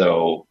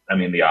 So, I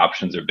mean, the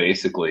options are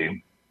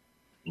basically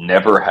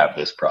never have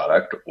this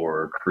product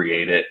or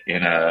create it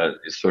in a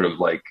sort of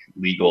like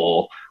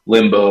legal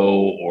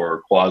limbo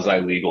or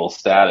quasi-legal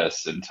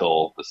status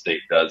until the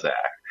state does act.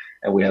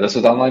 And we had this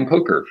with online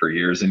poker for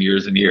years and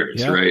years and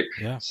years, right?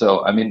 Yeah.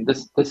 So, I mean,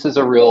 this is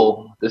a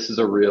real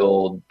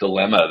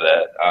dilemma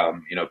that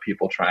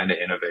people trying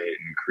to innovate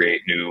and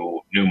create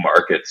new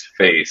markets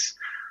face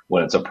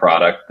when it's a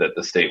product that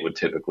the state would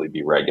typically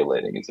be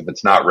regulating. If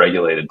it's not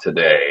regulated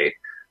today,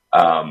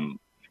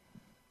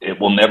 it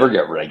will never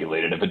get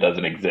regulated if it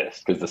doesn't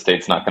exist, because the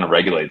state's not going to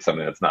regulate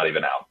something that's not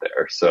even out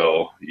there.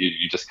 So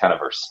you just kind of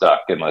are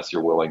stuck unless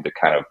you're willing to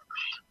kind of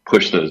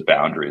push those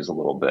boundaries a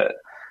little bit.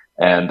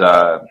 And,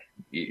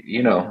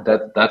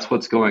 that's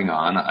what's going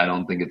on. I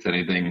don't think it's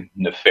anything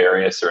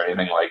nefarious or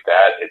anything like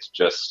that. It's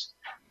just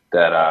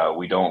that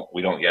we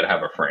don't yet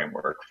have a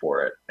framework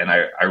for it. And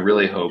I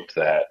really hope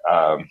that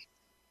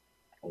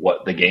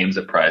what the games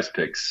that Prize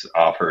Picks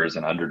offers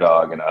and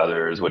Underdog and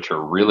others, which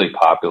are really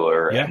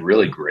popular and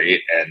really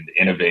great and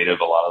innovative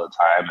a lot of the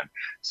time and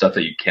stuff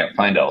that you can't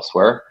find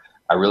elsewhere,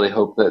 I really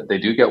hope that they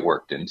do get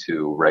worked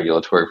into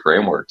regulatory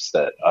frameworks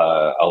that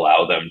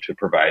allow them to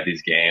provide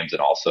these games,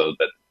 and also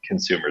that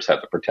consumers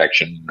have the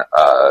protection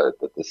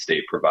that the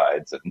state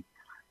provides,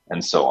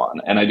 and so on.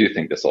 And I do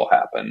think this will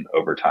happen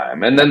over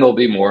time. And then there'll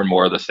be more and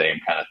more of the same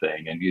kind of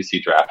thing. And you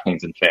see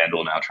DraftKings and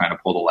FanDuel now trying to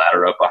pull the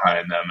ladder up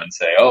behind them and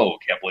say, oh,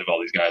 can't believe all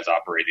these guys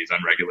operate these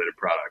unregulated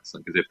products,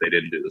 like as if they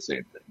didn't do the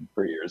same thing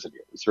for years and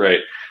years, right?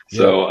 Yeah.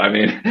 So, I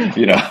mean,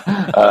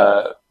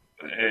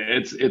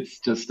 it's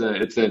just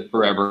it's a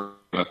forever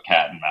of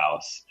cat and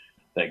mouse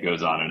that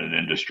goes on in an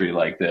industry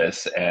like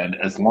this. And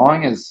as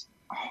long as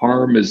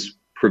harm is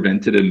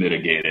prevented and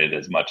mitigated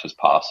as much as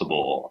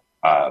possible,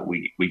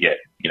 we get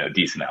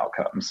decent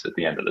outcomes at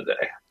the end of the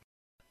day.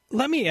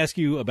 Let me ask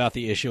you about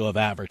the issue of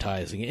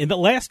advertising. In the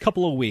last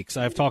couple of weeks,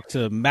 I've talked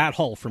to Matt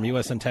Hull from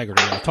U.S.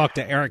 Integrity. I've talked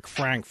to Eric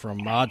Frank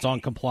from Odds on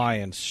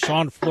Compliance.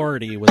 Sean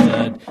Flaherty was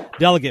a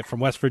delegate from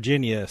West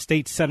Virginia.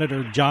 State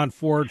Senator John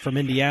Ford from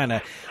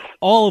Indiana.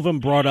 All of them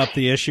brought up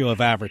the issue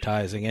of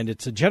advertising, and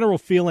it's a general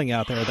feeling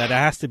out there that there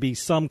has to be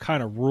some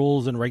kind of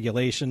rules and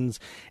regulations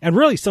and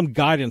really some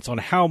guidance on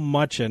how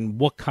much and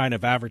what kind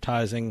of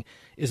advertising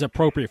is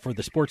appropriate for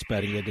the sports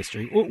betting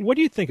industry. What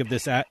do you think of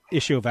this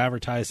issue of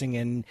advertising,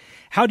 and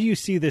how do you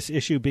see this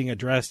issue being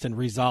addressed and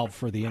resolved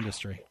for the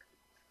industry?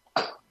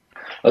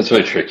 That's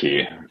really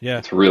tricky. Yeah.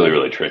 It's really,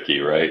 really tricky,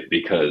 right?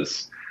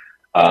 Because,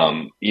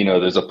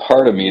 there's a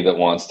part of me that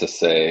wants to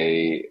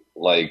say,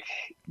 like,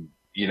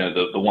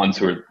 the ones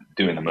who are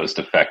doing the most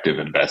effective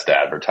and best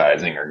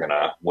advertising are going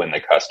to win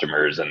the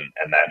customers, and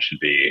that should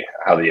be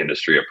how the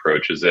industry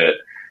approaches it.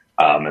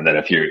 And then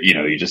if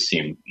you just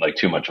seem like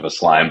too much of a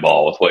slime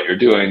ball with what you're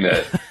doing,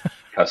 that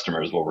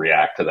customers will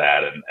react to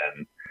that and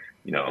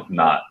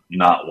not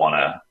want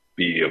to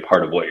be a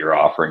part of what you're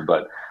offering.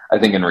 But I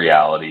think in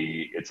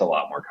reality, it's a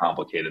lot more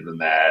complicated than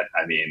that.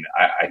 I mean,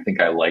 I think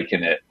I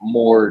liken it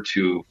more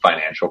to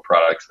financial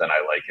products than I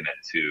liken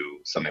it to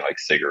something like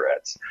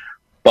cigarettes.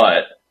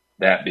 But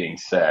that being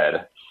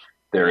said,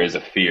 there is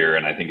a fear,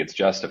 and I think it's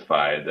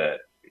justified, that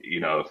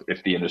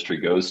if the industry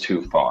goes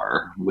too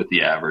far with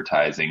the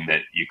advertising, that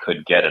you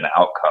could get an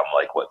outcome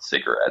like what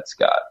cigarettes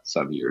got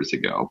some years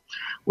ago,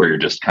 where you're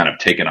just kind of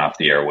taken off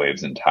the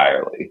airwaves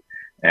entirely.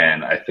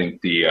 And I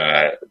think the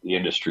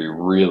industry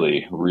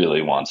really,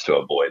 really wants to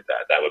avoid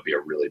that. That would be a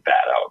really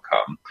bad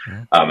outcome.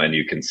 And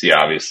you can see,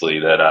 obviously,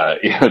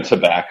 that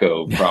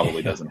tobacco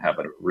probably doesn't have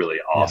a really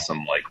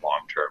awesome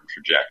long-term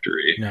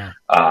trajectory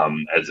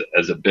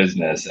as a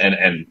business.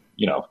 And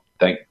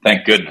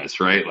thank goodness,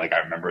 right? Like, I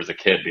remember as a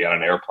kid being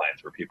on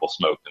airplanes where people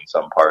smoked in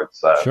some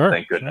parts.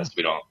 Thank goodness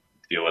we don't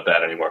deal with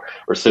that anymore.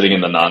 We're sitting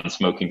in the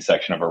non-smoking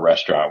section of a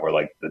restaurant where,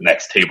 like, the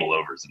next table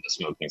over is in the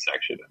smoking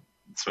section.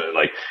 And so,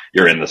 like,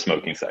 you're in the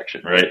smoking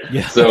section, right?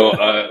 Yeah. So,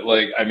 I'm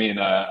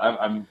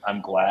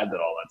glad that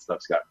all that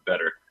stuff's gotten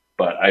better,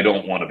 but I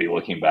don't want to be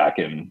looking back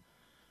in,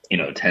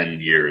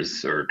 10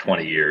 years or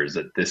 20 years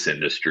at this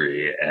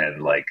industry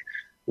and, like,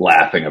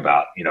 laughing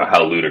about,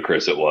 how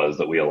ludicrous it was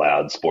that we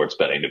allowed sports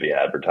betting to be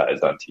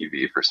advertised on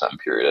TV for some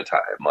period of time.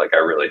 Like, I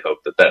really hope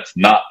that that's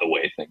not the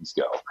way things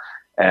go.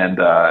 And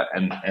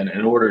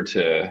in order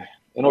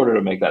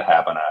to make that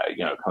happen,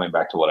 coming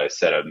back to what I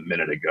said a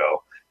minute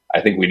ago,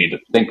 I think we need to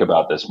think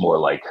about this more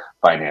like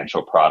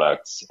financial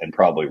products and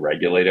probably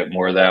regulate it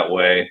more that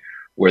way,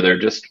 where there are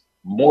just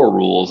more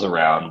rules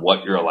around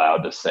what you're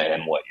allowed to say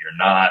and what you're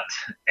not,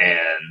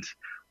 and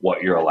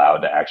what you're allowed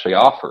to actually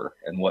offer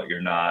and what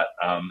you're not.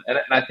 And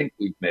I think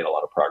we've made a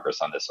lot of progress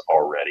on this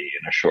already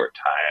in a short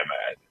time.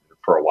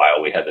 For a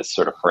while, we had this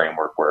sort of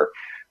framework where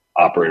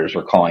operators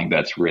were calling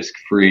bets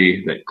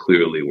risk-free that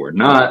clearly were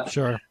not.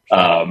 Sure.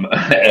 And,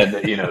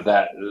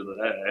 that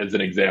as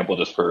an example,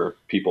 just for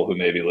people who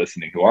may be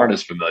listening who aren't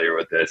as familiar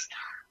with this,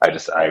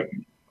 I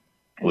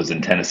was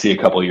in Tennessee a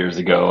couple years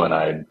ago, and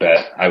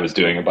I was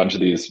doing a bunch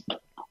of these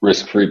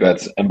risk-free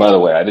bets. And by the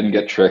way, I didn't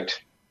get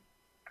tricked.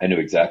 I knew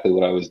exactly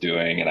what I was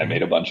doing, and I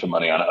made a bunch of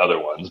money on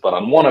other ones. But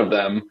on one of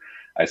them,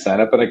 I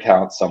signed up an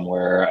account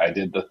somewhere. I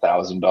did the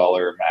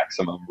 $1,000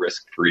 maximum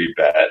risk-free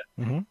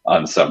bet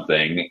on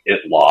something.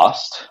 It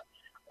lost,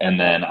 and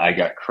then I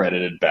got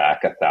credited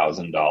back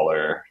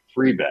 $1,000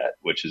 free bet,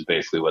 which is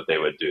basically what they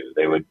would do.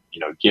 They would,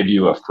 give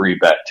you a free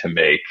bet to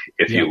make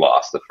if you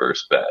lost the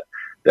first bet.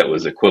 That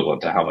was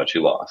equivalent to how much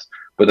you lost.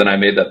 But then I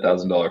made that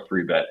 $1,000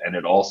 free bet, and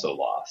it also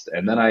lost.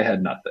 And then I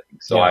had nothing.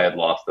 So I had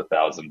lost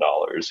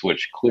 $1,000,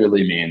 which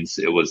clearly means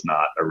it was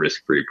not a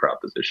risk-free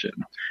proposition.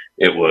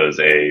 It was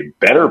a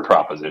better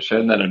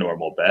proposition than a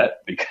normal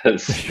bet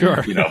because,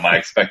 my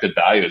expected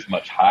value is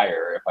much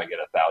higher if I get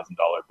a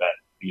 $1,000 bet,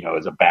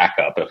 as a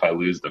backup. If I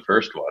lose the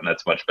first one,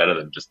 that's much better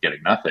than just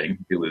getting nothing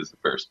if you lose the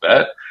first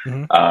bet.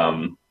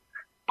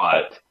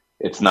 But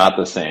it's not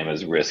the same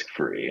as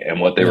risk-free.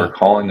 And what they were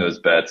calling those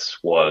bets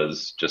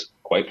was just,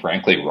 quite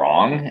frankly,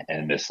 wrong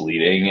and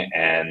misleading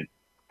and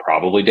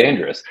probably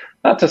dangerous.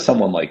 Not to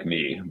someone like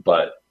me,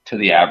 but to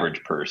the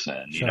average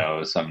person,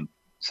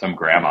 some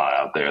grandma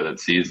out there that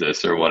sees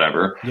this or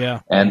whatever. Yeah.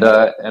 And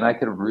I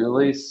could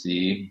really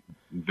see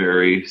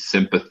very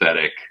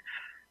sympathetic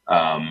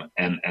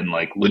and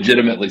like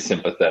legitimately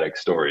sympathetic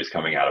stories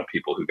coming out of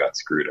people who got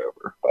screwed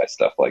over by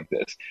stuff like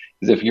this.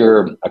 Because if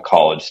you're a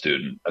college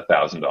student,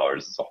 $1,000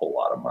 is a whole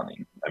lot of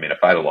money. I mean, if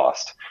I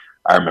lost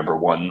I remember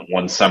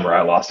one summer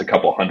I lost a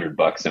couple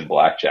 $100 in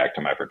blackjack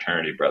to my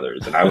fraternity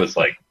brothers, and I was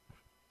like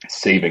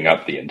saving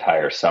up the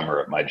entire summer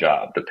at my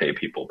job to pay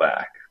people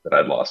back that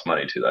I'd lost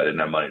money to, that I didn't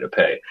have money to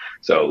pay.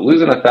 So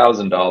losing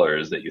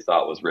 $1,000 that you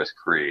thought was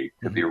risk-free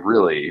could be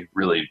really,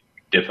 really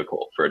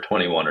difficult for a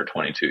 21 or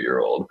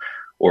 22-year-old,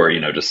 or, you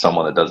know, just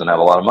someone that doesn't have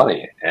a lot of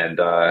money. And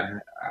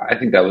I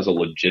think that was a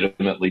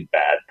legitimately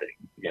bad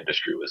thing the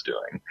industry was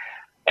doing.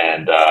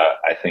 And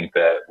I think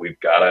that we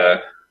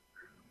gotta,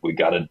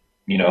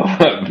 you know,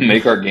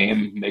 make our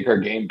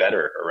game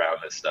better around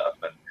this stuff.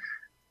 And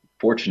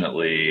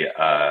fortunately,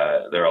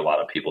 there are a lot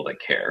of people that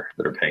care,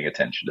 that are paying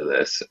attention to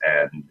this,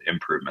 and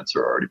improvements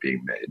are already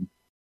being made.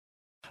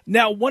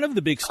 Now, one of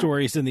the big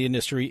stories in the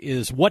industry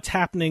is what's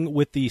happening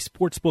with the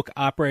sportsbook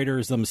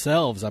operators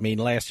themselves. I mean,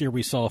 last year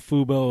we saw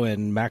Fubo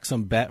and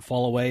Maxim Bet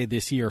fall away.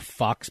 This year,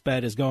 Fox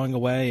Bet is going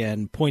away,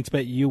 and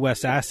PointsBet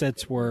US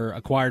assets were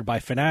acquired by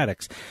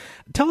Fanatics.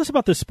 Tell us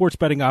about the sports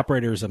betting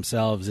operators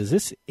themselves. Is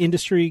this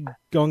industry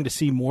going to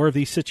see more of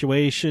these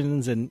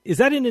situations? And is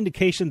that an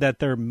indication that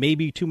there may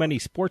be too many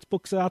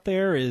sportsbooks out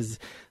there? Is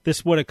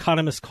this what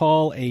economists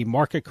call a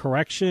market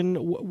correction?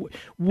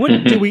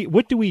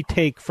 What do we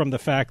take from the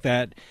fact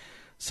that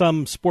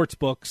some sports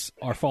books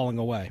are falling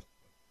away?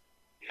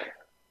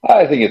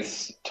 I think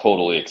it's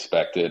totally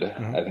expected.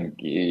 I think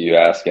you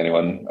ask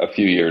anyone a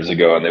few years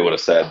ago and they would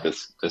have said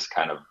this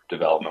kind of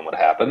development would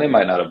happen. They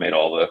might not have made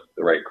all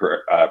the right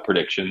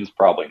predictions,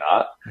 probably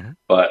not.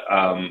 But,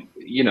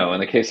 you know,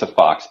 in the case of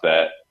Fox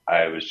Bet,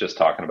 I was just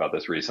talking about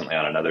this recently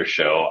on another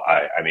show.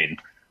 I mean,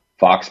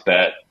 Fox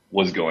Bet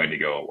was going to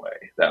go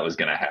away. That was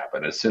going to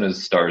happen. As soon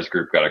as Stars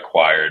Group got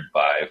acquired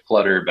by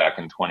Flutter back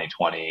in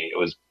 2020, it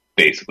was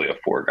basically a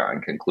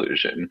foregone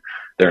conclusion.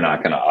 They're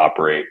not going to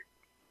operate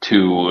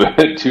two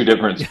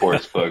different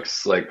sports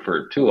books like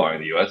for too long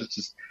in the US.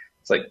 It's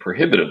like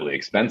prohibitively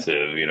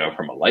expensive, you know,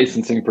 from a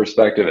licensing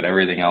perspective and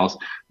everything else.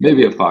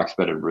 Maybe if Fox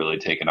Bet had really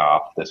taken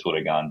off, this would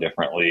have gone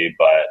differently,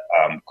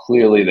 but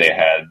clearly they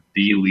had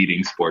the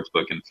leading sports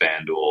book in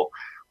FanDuel.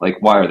 Like,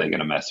 why are they going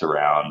to mess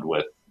around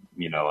with,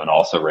 you know, and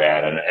also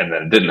ran, and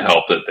then it didn't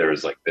help that there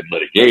was like been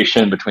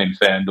litigation between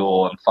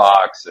FanDuel and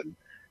Fox, and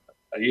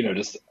you know,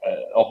 just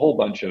there's a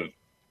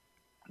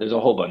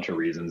whole bunch of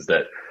reasons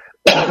that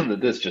that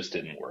this just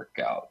didn't work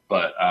out.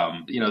 But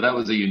you know, that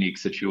was a unique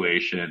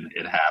situation.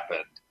 It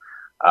happened.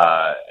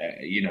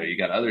 You know, you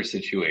got other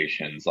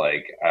situations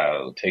like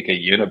take a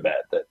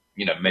Unibet that,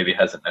 you know, maybe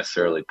hasn't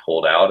necessarily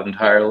pulled out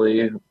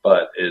entirely,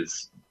 but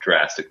is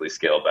drastically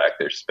scaled back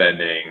their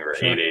spending, or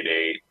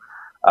 888.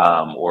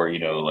 Or, you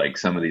know, like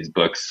some of these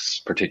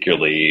books,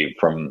 particularly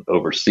from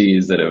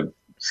overseas, that have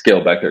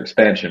scaled back their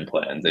expansion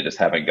plans. They just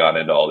haven't gone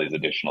into all these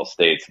additional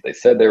states that they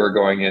said they were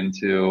going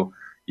into.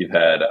 You've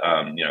had,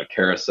 you know,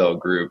 Carousel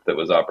Group that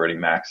was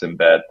operating Maxim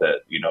Bet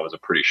that, you know, was a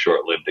pretty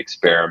short-lived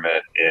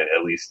experiment,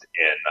 at least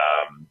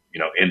in, you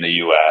know, in the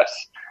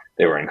U.S.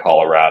 They were in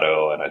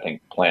Colorado and I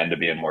think planned to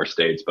be in more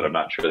states, but I'm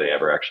not sure they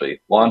ever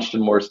actually launched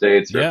in more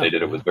states, or if they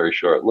did, it was very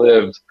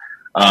short-lived.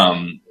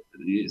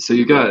 So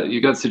you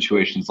got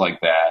situations like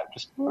that,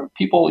 just where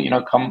people, you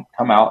know, come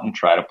out and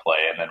try to play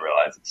and then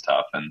realize it's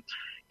tough and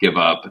give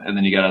up. And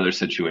then you got other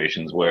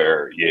situations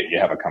where you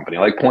have a company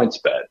like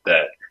PointsBet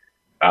that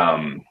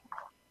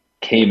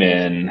came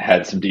in,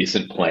 had some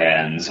decent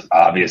plans,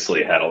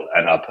 obviously had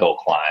an uphill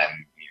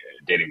climb,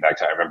 dating back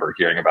to, I remember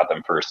hearing about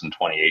them first in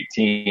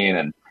 2018,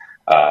 and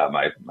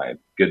my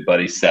good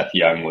buddy Seth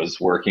Young was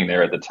working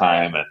there at the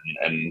time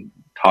and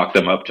talked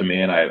them up to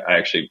me, and I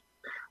actually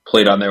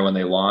played on there when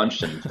they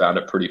launched and found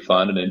it pretty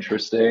fun and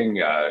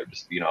interesting,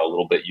 just, you know, a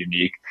little bit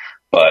unique,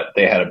 but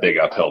they had a big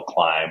uphill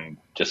climb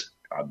just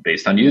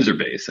based on user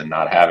base and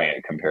not having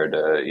it compared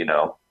to, you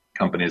know,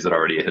 companies that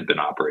already had been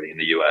operating in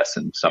the US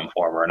in some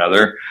form or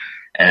another.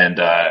 And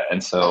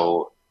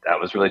so that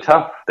was really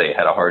tough. They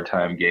had a hard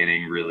time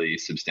gaining really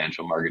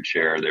substantial market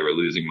share. They were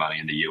losing money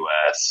in the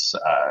US,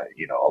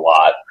 you know, a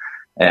lot.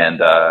 And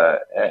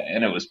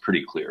it was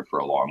pretty clear for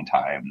a long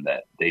time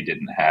that they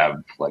didn't have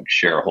like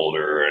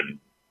shareholder and,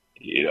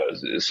 you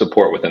know,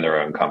 support within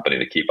their own company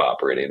to keep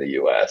operating in the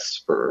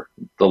U.S. for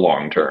the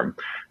long term.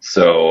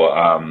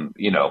 So,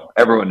 you know,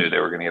 everyone knew they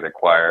were going to get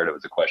acquired. It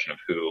was a question of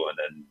who, and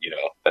then, you know,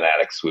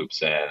 Fanatics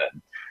swoops in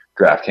and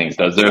DraftKings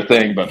does their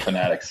thing, but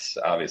Fanatics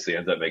obviously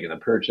ends up making the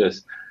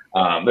purchase.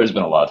 There's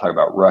been a lot of talk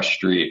about Rush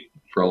Street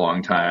for a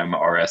long time,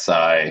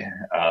 RSI,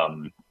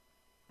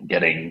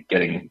 getting,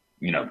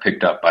 you know,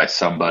 picked up by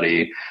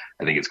somebody.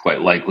 I think it's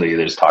quite likely.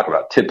 There's talk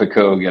about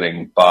Tipico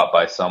getting bought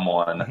by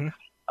someone.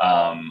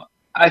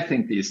 I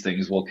think these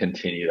things will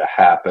continue to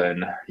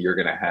happen. You're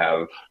going to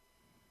have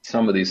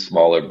some of these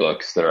smaller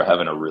books that are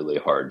having a really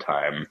hard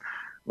time,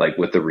 like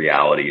with the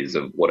realities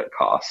of what it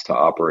costs to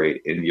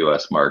operate in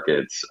U.S.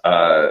 markets.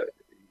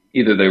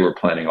 Either they were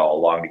planning all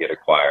along to get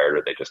acquired,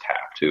 or they just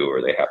have to,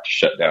 or they have to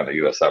shut down their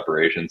U.S.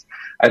 operations.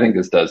 I think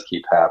this does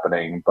keep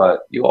happening,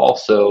 but you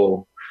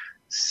also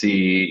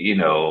see, you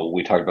know,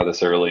 we talked about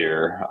this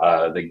earlier,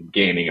 the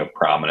gaining of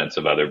prominence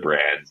of other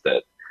brands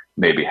that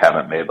maybe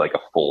haven't made like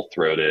a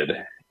full-throated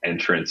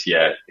entrants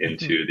yet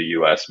into the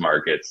U.S.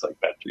 markets like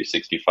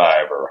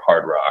Bet365 or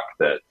Hard Rock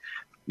that,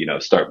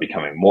 start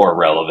becoming more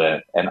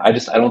relevant. And I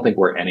don't think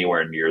we're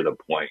anywhere near the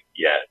point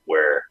yet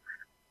where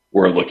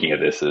we're looking at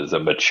this as a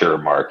mature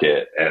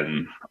market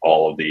and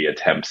all of the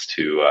attempts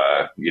to,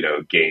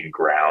 gain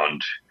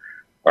ground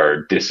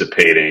are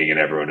dissipating and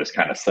everyone just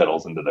kind of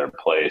settles into their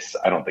place.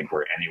 I don't think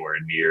we're anywhere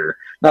near,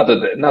 not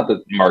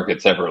that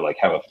markets ever like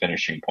have a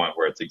finishing point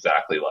where it's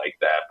exactly like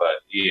that, but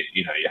you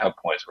have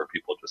points where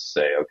people just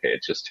say, okay,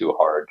 it's just too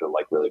hard to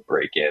like really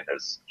break in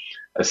as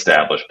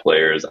established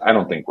players. I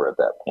don't think we're at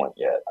that point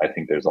yet. I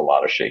think there's a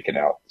lot of shaking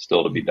out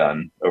still to be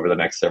done over the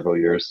next several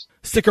years.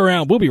 Stick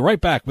around. We'll be right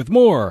back with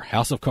more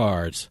House of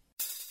Cards.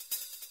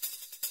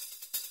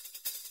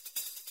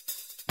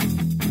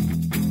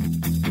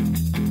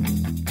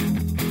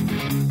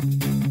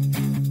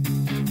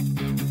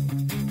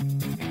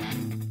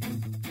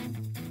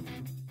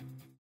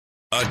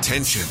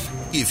 Attention.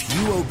 If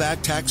you owe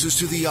back taxes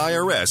to the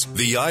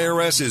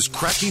IRS is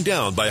cracking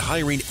down by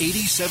hiring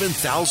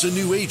 87,000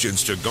 new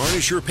agents to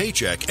garnish your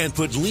paycheck and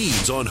put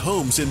liens on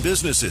homes and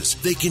businesses.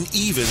 They can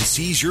even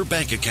seize your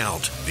bank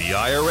account. The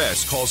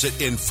IRS calls it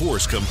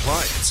enforced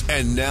compliance,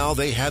 and now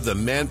they have the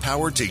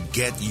manpower to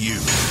get you.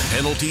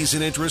 Penalties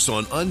and interest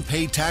on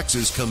unpaid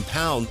taxes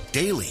compound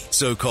daily.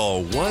 So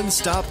call One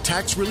Stop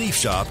Tax Relief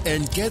Shop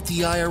and get the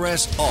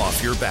IRS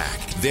off your back.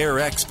 They're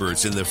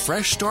experts in the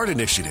Fresh Start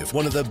Initiative,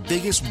 one of the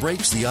biggest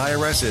breaks the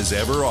IRS has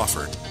ever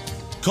offered.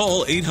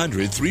 Call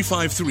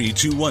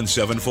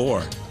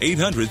 800-353-2174.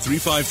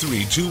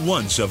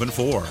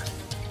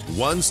 800-353-2174.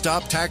 One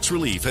Stop Tax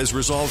Relief has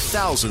resolved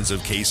thousands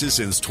of cases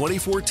since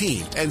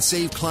 2014 and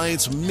saved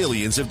clients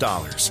millions of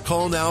dollars.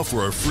 Call now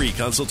for a free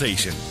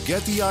consultation.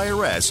 Get the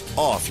IRS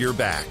off your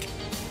back.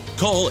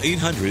 Call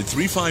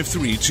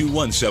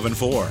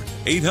 800-353-2174.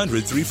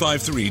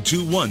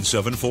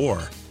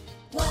 800-353-2174.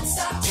 One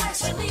Stop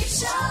Tax Relief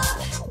Shop.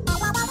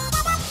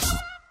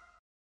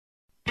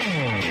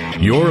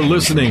 You're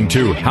listening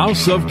to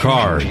House of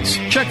Cards.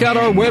 Check out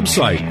our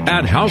website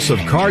at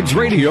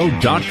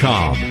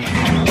houseofcardsradio.com.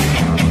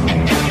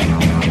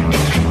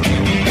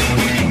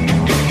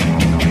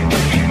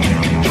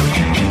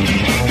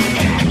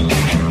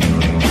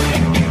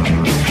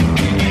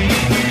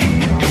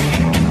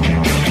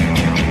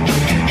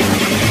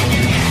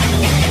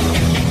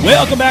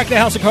 Welcome back to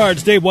House of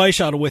Cards. Dave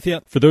Weishottle with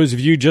you. For those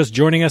of you just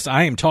joining us,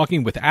 I am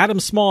talking with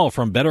Adam Small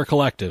from Better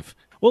Collective.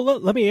 Well,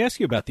 let me ask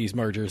you about these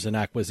mergers and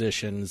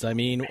acquisitions. I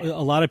mean,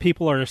 a lot of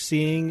people are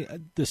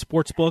seeing the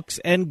sports books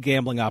and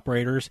gambling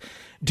operators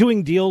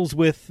doing deals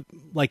with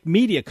like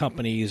media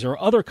companies or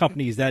other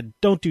companies that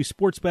don't do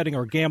sports betting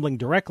or gambling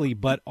directly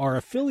but are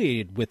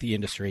affiliated with the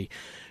industry.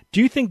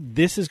 Do you think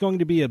this is going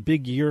to be a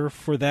big year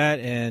for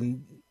that?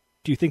 And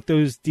do you think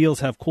those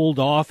deals have cooled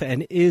off?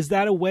 And is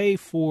that a way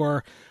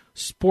for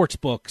sports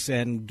books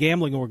and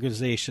gambling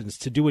organizations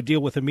to do a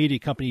deal with a media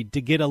company to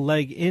get a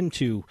leg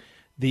into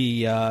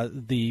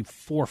the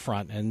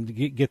forefront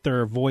and get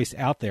their voice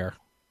out there?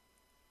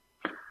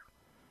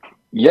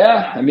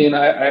 Yeah, I mean,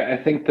 I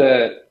think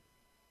that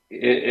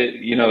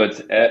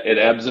it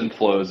ebbs and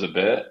flows a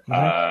bit. Mm-hmm.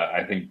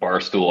 I think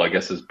Barstool, I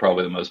guess, is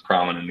probably the most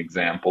prominent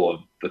example of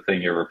the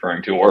thing you're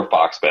referring to, or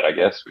Fox Bet, I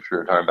guess, which we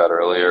were talking about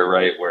earlier,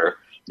 right? Where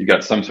you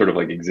got some sort of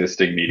like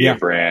existing media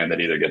brand that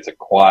either gets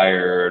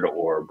acquired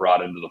or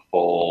brought into the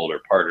fold or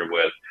partnered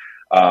with.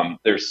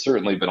 There's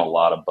certainly been a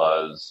lot of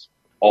buzz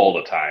all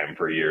the time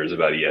for years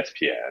about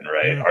ESPN,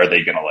 right? Yeah. Are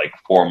they going to like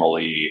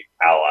formally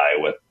ally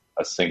with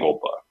a single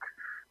book,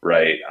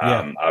 right?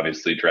 Yeah.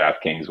 Obviously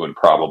DraftKings would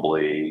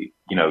probably,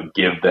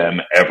 give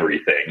them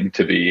everything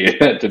to be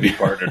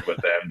partnered with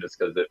them just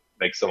because it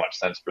makes so much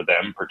sense for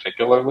them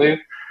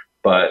particularly.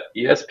 But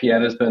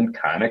ESPN has been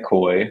kind of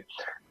coy,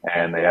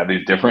 and they have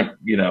these different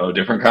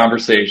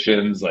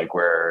conversations like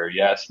where,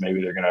 yes,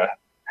 maybe they're going to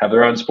have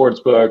their own sports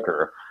book,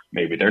 or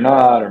maybe they're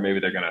not, or maybe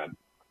they're going to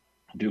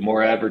do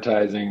more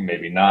advertising,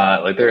 maybe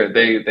not. Like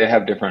they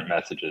have different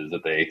messages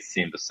that they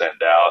seem to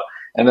send out.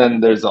 And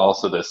then there's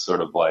also this sort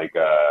of like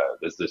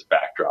there's this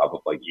backdrop of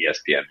like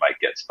ESPN might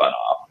get spun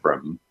off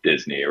from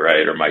Disney,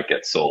 right? Or might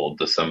get sold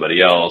to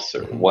somebody else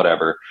or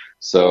whatever.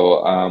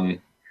 So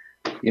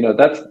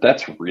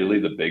that's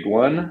really the big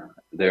one.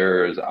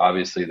 There's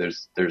obviously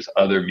there's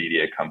other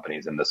media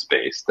companies in the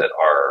space that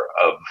are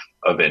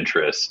of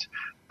interest,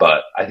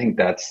 but I think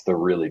that's the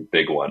really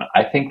big one.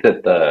 I think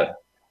that the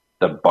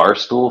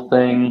Barstool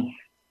thing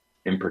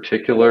in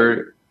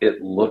particular,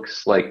 it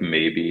looks like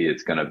maybe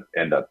it's going to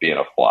end up being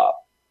a flop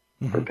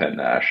for Penn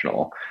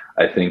National.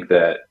 I think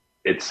that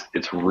it's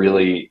going to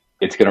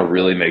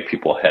really make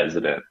people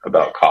hesitant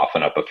about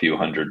coughing up a few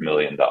 $100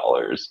 million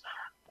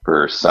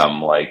for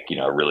some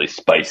really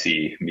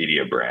spicy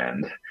media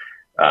brand,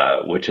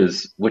 which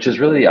is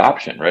really the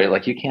option, right?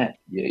 Like you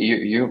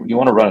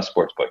want to run a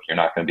sports book, you're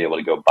not going to be able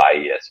to go buy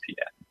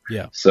ESPN.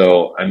 Yeah.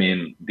 So, I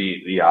mean,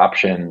 the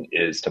option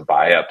is to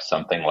buy up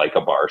something like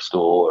a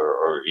Barstool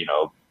or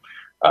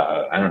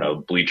I don't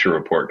know, Bleacher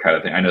Report kind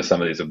of thing. I know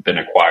some of these have been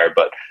acquired,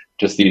 but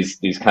just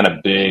these kind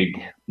of big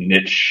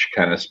niche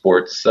kind of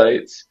sports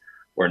sites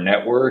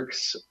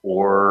networks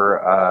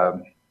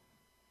or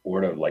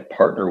to like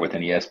partner with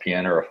an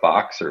ESPN or a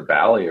Fox or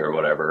Bally or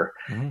whatever.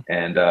 Mm-hmm.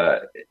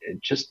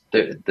 And just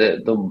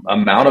the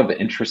amount of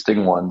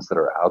interesting ones that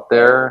are out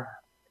there,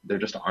 there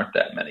just aren't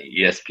that many.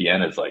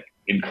 ESPN is like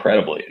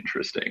incredibly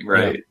interesting,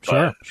 right?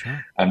 Yeah,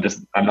 sure.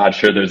 I'm not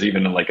sure there's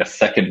even like a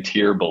second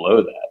tier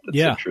below that that's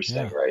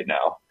interesting right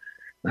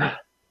now.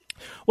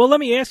 Well, let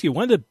me ask you,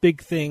 one of the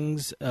big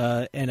things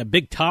and a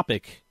big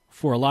topic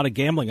for a lot of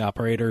gambling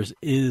operators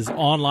is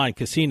online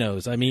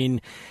casinos. I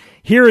mean,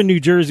 here in New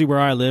Jersey, where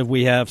I live,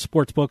 we have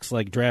sports books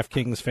like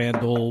DraftKings,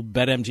 FanDuel,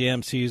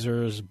 BetMGM,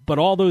 Caesars, but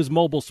all those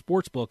mobile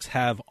sports books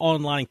have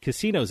online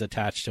casinos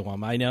attached to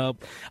them. I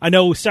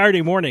know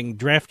Saturday morning,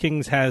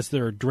 DraftKings has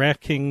their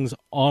DraftKings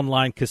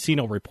online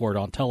casino report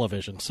on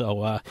television,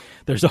 so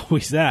there's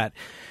always that.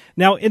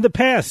 Now, in the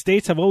past,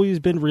 states have always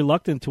been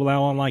reluctant to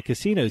allow online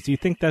casinos. Do you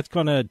think that's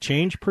going to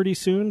change pretty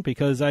soon?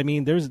 Because, I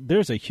mean,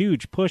 there's a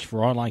huge push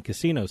for online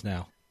casinos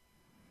now.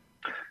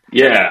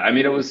 Yeah, I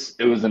mean, it was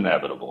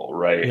inevitable,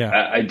 right?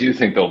 Yeah. I do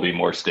think there'll be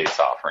more states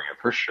offering it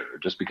for sure,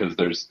 just because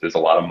there's a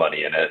lot of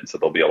money in it, and so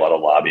there'll be a lot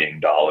of lobbying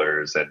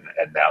dollars, and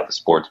now the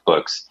sports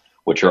books,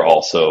 which are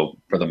also,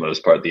 for the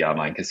most part, the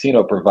online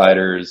casino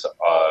providers,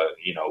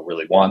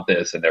 really want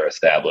this, and they're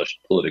established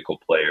political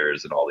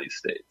players in all these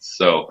states.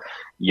 So,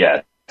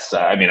 yes,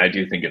 I mean, I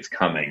do think it's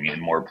coming in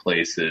more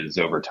places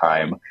over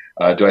time.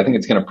 Do I think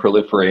it's going to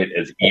proliferate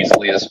as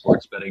easily as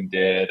sports betting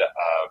did?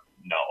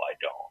 No, I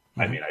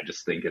don't. I mean, I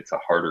just think it's a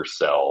harder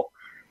sell,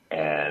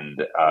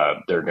 and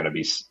they're going to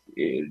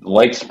be,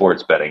 like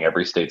sports betting,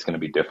 every state's going to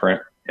be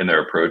different in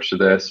their approach to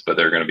this, but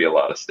there are going to be a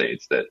lot of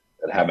states that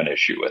have an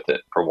issue with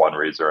it for one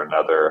reason or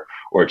another,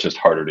 or it's just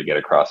harder to get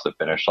across the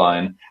finish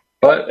line.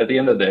 But at the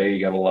end of the day, you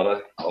got a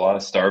lot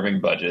of starving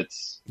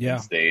budgets in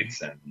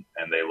states, and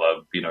they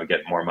love,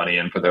 getting more money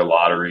in for their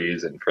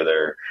lotteries and for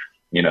their,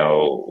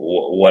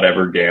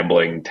 whatever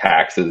gambling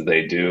taxes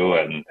they do.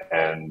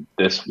 And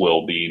this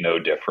will be no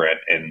different.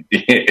 And,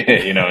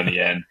 in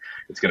the end,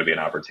 it's going to be an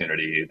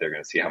opportunity. They're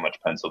going to see how much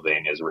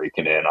Pennsylvania is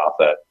raking in off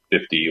that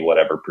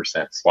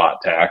 50%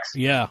 slot tax.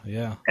 Yeah.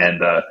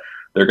 And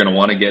they're going to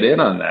want to get in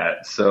on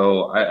that.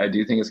 So I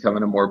do think it's coming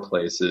to more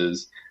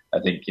places. I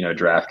think,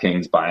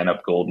 DraftKings buying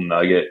up Golden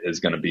Nugget is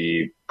going to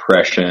be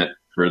prescient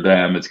for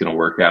them. It's going to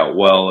work out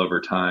well over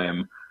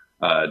time.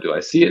 Do I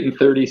see it in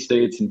 30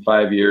 states in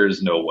 5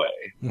 years? No way.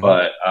 Mm-hmm.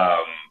 But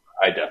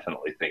I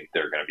definitely think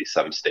there are going to be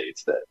some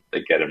states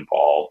that get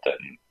involved.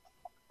 And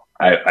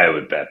I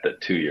would bet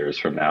that 2 years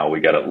from now, we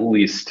got at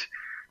least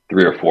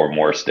 3 or 4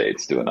 more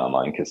states do an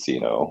online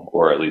casino,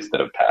 or at least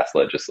that have passed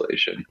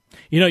legislation.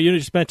 You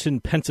just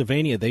mentioned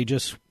Pennsylvania. They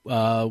just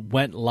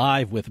went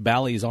live with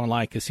Bally's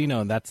online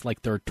casino, and that's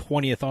like their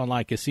 20th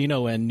online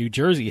casino, and New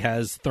Jersey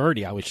has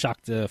 30. I was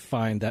shocked to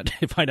find out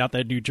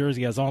that New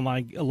Jersey has a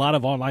lot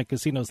of online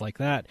casinos like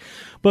that.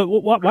 But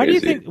why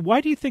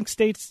do you think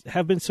states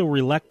have been so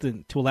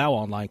reluctant to allow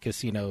online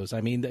casinos?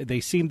 I mean, they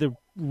seem to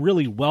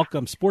really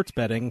welcome sports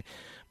betting,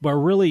 but are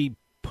really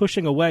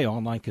pushing away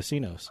online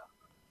casinos.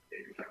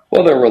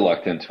 Well, they're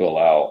reluctant to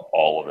allow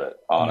all of it,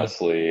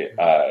 honestly.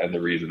 And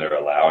the reason they're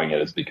allowing it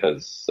is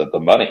because of the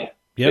money.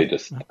 Yep. They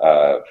just,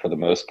 for the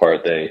most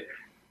part,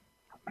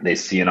 they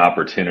see an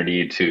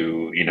opportunity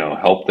to,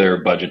 help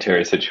their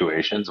budgetary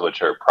situations,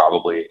 which are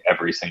probably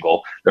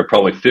there are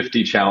probably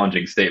 50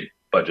 challenging state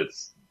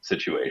budgets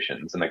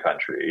situations in the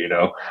country,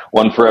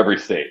 one for every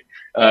state.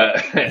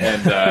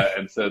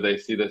 And so they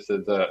see this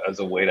as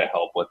a way to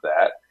help with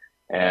that.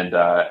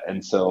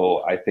 And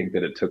so I think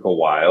that it took a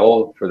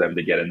while for them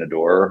to get in the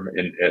door,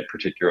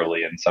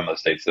 particularly in some of the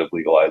states that have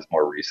legalized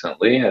more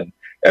recently. And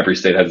every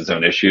state has its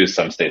own issues.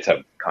 Some states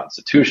have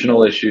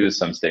constitutional issues.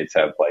 Some states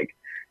have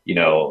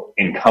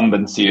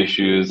incumbency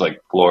issues, like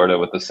Florida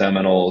with the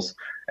Seminoles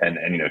and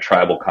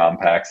tribal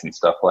compacts and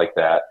stuff like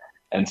that.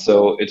 And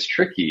so it's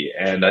tricky.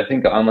 And I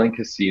think online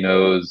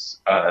casinos,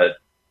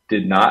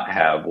 did not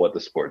have what the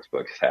sports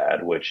books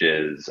had, which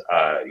is,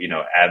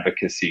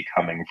 advocacy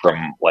coming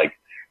from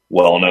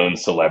well-known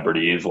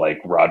celebrities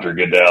like Roger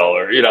Goodell,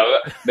 or,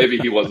 maybe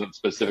he wasn't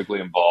specifically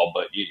involved,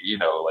 but,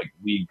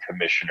 league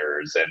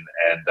commissioners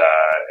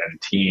and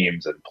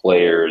teams and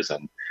players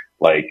and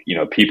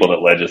people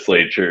that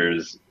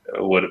legislatures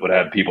would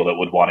have people that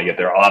would want to get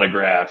their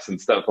autographs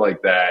and stuff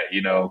like that.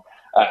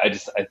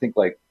 I think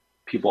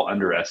people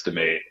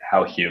underestimate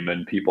how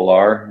human people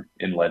are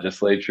in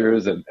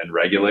legislatures and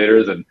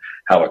regulators, and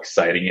how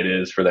exciting it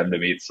is for them to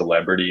meet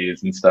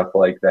celebrities and stuff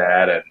like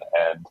that.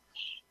 And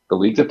the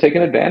leagues have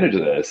taken advantage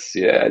of this.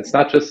 Yeah, it's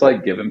not just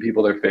giving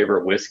people their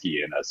favorite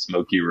whiskey in a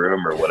smoky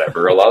room or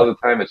whatever. A lot of the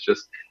time, it's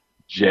just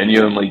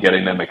genuinely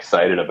getting them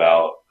excited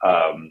about,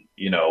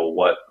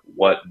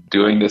 what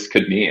doing this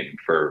could mean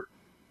for,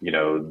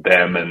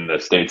 them and the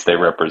states they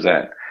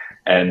represent.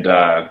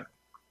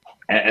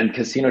 And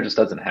casino just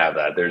doesn't have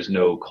that. There's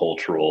no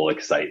cultural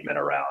excitement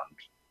around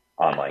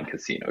online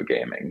casino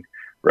gaming,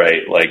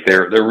 right?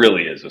 There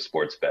really is with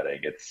sports betting.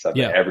 It's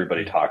something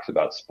everybody talks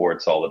about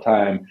sports all the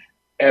time.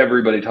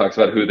 Everybody talks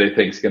about who they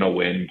think is going to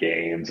win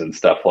games and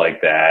stuff like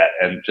that.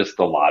 And just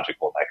the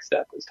logical next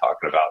step is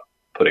talking about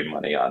putting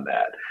money on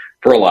that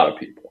for a lot of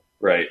people,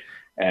 right?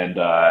 And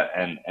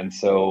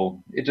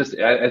so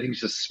I think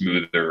it's just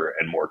smoother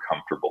and more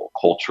comfortable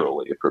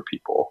culturally for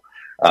people.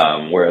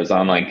 Whereas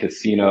online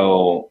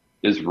casino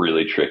is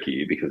really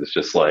tricky because it's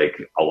just like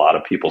a lot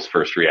of people's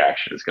first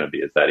reaction is going to be,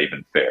 is that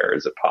even fair?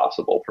 Is it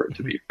possible for it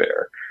to be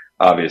fair?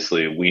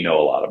 Obviously, we know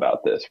a lot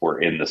about this.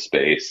 We're in the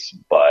space,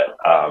 but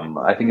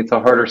I think it's a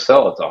harder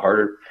sell. It's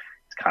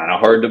kind of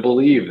hard to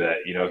believe that,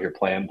 you know, if you're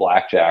playing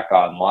blackjack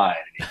online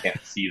and you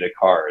can't see the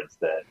cards,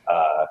 that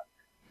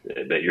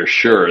you're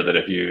sure that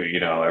if you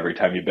know, every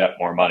time you bet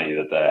more money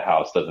that the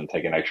house doesn't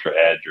take an extra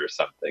edge or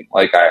something.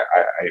 Like I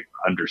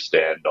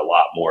understand a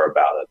lot more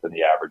about it than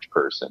the average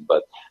person,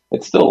 but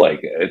it's still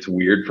like, it's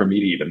weird for me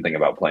to even think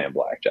about playing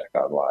blackjack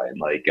online.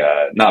 Like,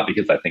 not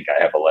because I think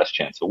I have a less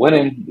chance of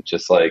winning. It's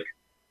just like,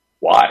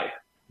 why?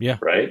 Yeah.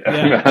 Right.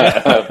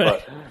 Yeah.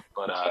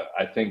 but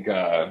I think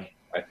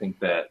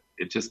that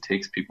it just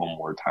takes people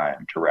more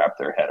time to wrap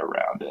their head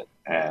around it.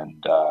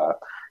 And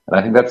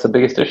I think that's the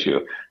biggest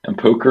issue. And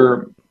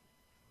poker's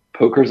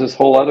this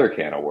whole other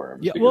can of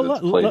worms. Yeah, because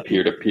it's played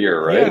peer to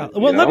peer, right? Yeah.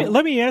 Well,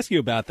 let me ask you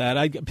about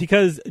that.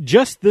 Because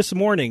just this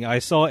morning I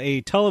saw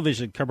a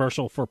television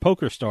commercial for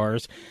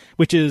PokerStars,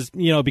 which is,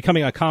 you know,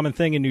 becoming a common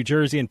thing in New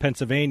Jersey and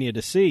Pennsylvania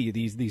to see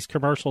these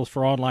commercials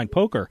for online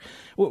poker.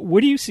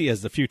 What do you see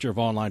as the future of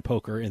online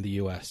poker in the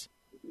U.S.?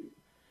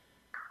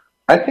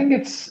 I think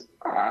it's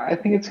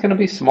going to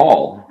be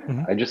small.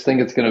 Mm-hmm. I just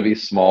think it's going to be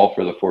small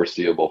for the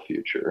foreseeable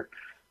future.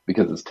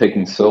 Because it's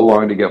taking so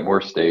long to get more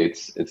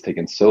states, it's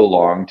taken so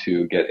long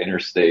to get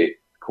interstate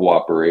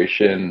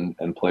cooperation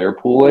and player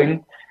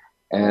pooling,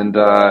 and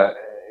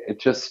it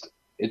just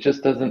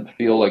doesn't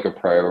feel like a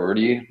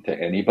priority to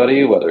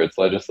anybody, whether it's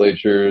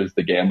legislatures,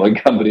 the gambling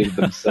companies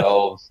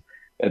themselves,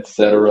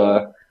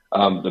 etc.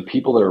 The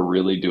people that are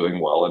really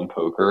doing well in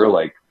poker,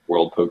 like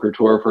World Poker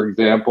Tour, for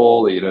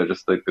example, you know,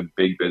 just like the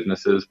big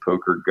businesses,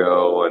 Poker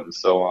Go and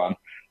so on,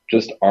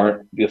 just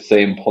aren't the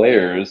same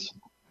players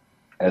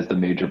as the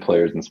major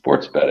players in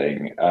sports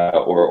betting,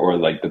 or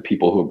like the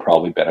people who would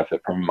probably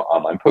benefit from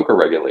online poker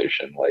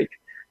regulation, like,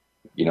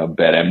 you know,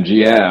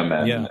 BetMGM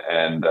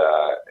and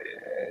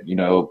you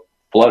know,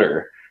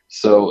 Flutter.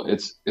 So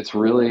it's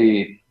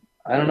really,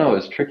 I don't know,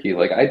 it's tricky.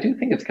 Like, I do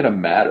think it's going to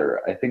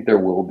matter. I think there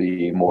will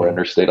be more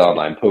interstate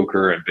online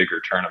poker and bigger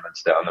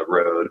tournaments down the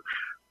road,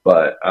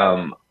 but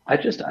I'm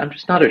just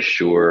not as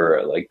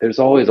sure. Like, there's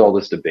always all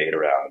this debate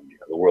around, you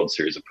know, the World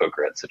Series of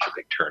Poker had such a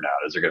big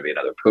turnout. Is there going to be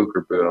another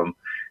poker boom?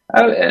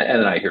 And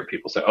then I hear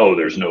people say, oh,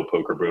 there's no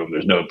poker boom.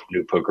 There's no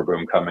new poker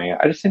boom coming.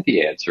 I just think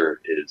the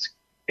answer is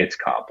it's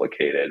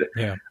complicated.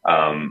 Yeah.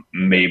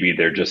 Maybe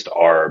there just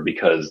are,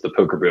 because the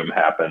poker boom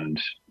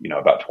happened, you know,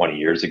 about 20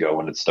 years ago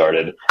when it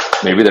started.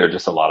 Maybe there are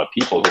just a lot of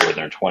people who are in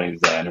their 20s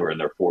then, who are in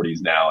their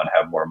 40s now and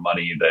have more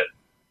money, that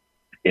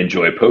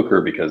enjoy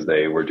poker because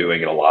they were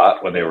doing it a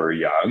lot when they were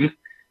young.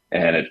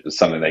 And it was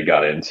something they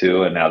got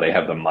into, and now they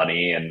have the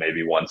money, and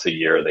maybe once a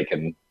year they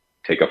can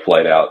take a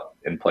flight out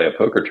and play a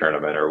poker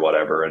tournament or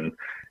whatever. And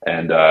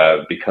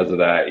because of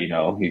that, you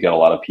know, you get a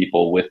lot of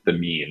people with the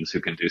means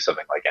who can do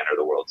something like enter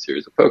the World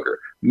Series of Poker.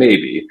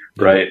 Maybe,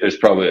 right? There's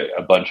probably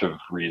a bunch of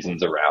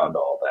reasons around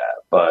all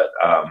that, but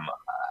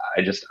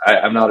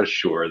I'm not as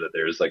sure that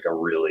there's like a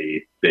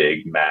really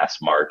big mass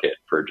market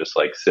for just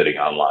like sitting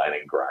online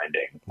and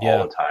grinding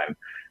all the time.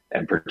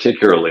 And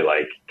particularly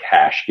like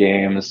cash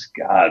games,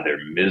 God,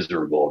 they're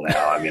miserable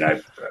now. I mean,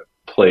 I've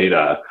played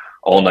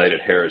all night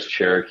at Harris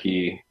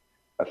Cherokee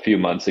a few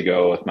months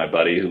ago with my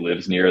buddy who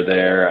lives near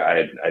there.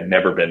 I'd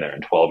never been there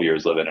in 12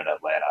 years living in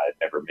Atlanta. I'd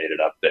never made it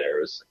up there.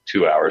 It was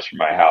 2 hours from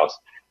my house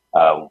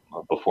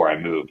before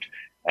I moved.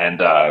 And,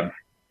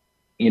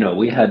 you know,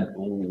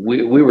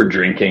 we were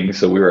drinking,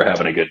 so we were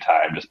having a good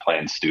time just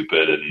playing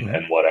stupid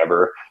and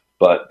whatever.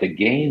 But the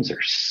games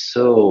are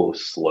so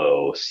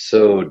slow,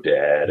 so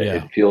dead. Yeah.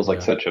 It feels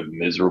like such a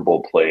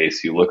miserable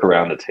place. You look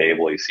around the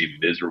table, you see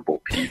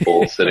miserable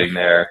people sitting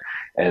there.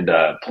 And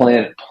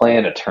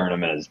playing a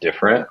tournament is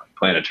different.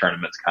 Playing a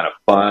tournament's kind of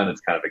fun.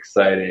 It's kind of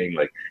exciting.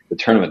 Like, the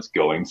tournament's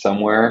going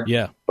somewhere.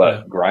 Yeah.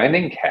 But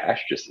grinding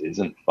cash just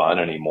isn't fun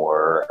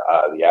anymore.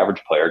 The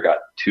average player got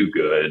too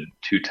good,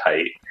 too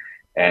tight.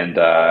 And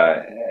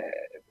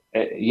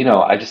you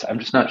know, I'm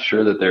just not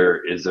sure that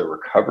there is a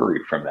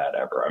recovery from that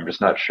ever. I'm just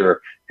not sure,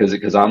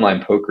 because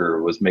online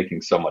poker was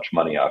making so much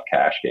money off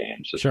cash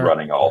games, just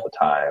running all the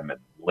time, and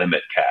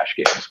limit cash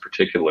games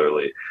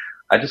particularly.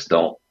 I just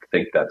don't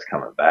think that's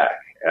coming back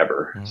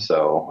ever. Mm.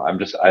 So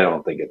I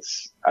don't think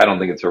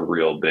it's a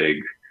real big,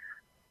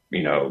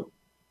 you know,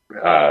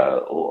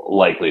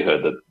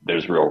 likelihood that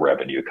there's real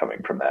revenue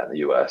coming from that in the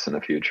U.S. in the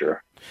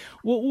future.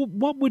 Well,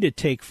 what would it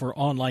take for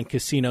online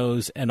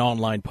casinos and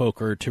online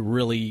poker to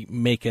really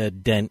make a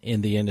dent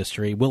in the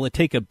industry? Will it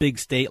take a big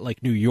state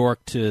like New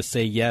York to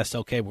say, yes,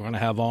 okay, we're going to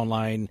have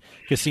online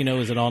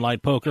casinos and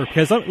online poker?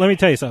 Because let me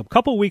tell you something. A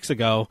couple of weeks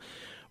ago,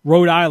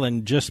 Rhode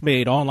Island just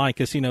made online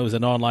casinos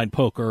and online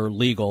poker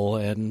legal,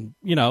 and,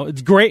 you know,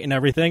 it's great and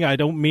everything. I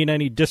don't mean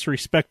any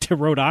disrespect to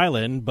Rhode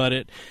Island,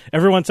 but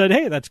everyone said,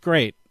 hey, that's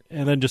great,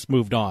 and then just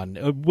moved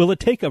on. Will it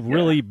take a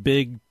really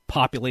big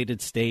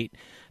populated state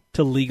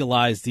to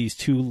legalize these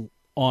two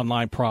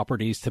online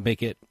properties to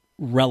make it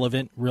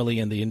relevant, really,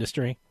 in the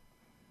industry?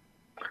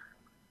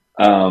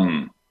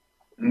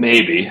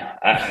 Maybe.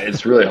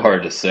 It's really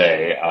hard to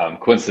say.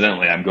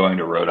 Coincidentally, I'm going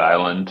to Rhode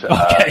Island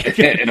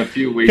in a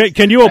few weeks.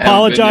 Can you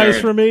apologize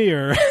for me?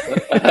 Or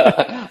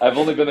I've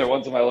only been there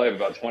once in my life,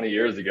 about 20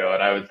 years ago,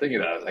 and I was thinking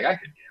that. I was like, I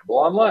could gamble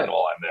online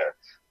while I'm there.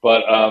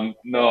 But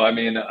no, I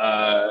mean,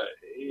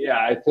 yeah,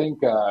 I think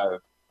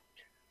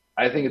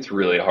it's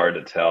really hard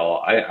to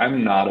tell.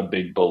 I'm not a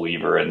big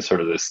believer in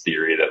sort of this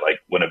theory that, like,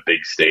 when a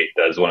big state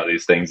does one of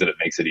these things, that it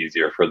makes it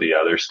easier for the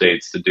other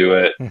states to do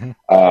it.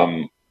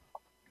 Mm-hmm.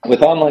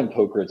 With online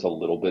poker, it's a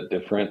little bit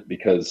different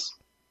because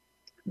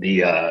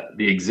the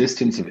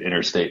existence of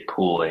interstate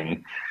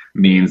pooling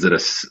means that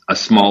a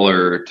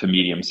smaller to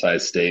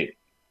medium-sized state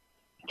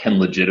can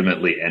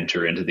legitimately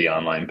enter into the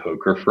online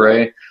poker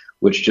fray,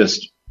 which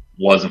just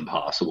wasn't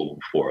possible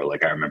before.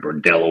 Like, I remember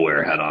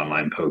Delaware had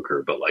online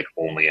poker, but like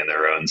only in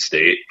their own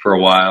state for a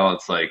while.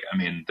 It's like, I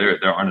mean, there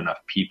aren't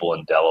enough people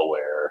in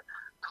Delaware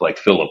to like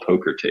fill a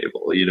poker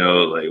table, you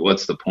know, like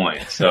what's the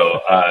point? So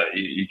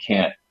you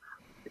can't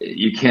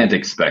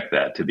expect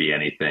that to be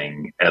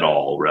anything at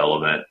all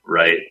relevant,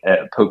 right?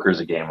 Poker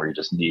is a game where you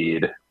just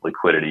need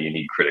liquidity, you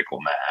need critical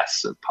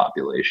mass of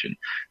population.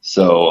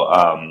 So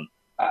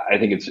I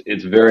think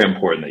it's very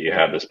important that you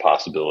have this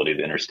possibility of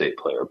interstate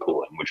player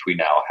pooling, which we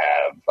now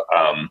have.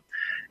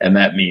 And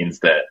that means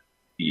that,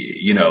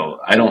 you know,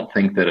 I don't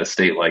think that a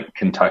state like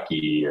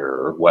Kentucky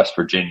or West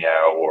Virginia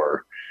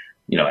or,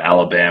 you know,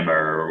 Alabama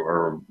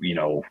or you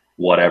know,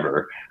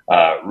 whatever,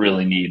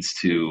 really needs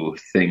to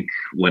think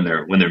when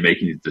they're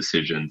making these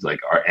decisions, like,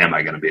 am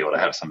I going to be able to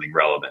have something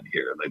relevant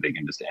here? Like, they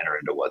can just enter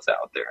into what's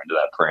out there, into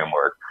that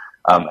framework.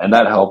 And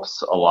that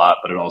helps a lot,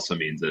 but it also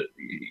means that,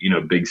 you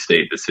know, big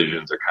state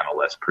decisions are kind of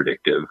less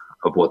predictive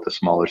of what the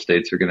smaller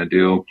states are going to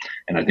do.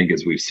 And I think,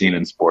 as we've seen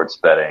in sports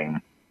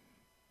betting,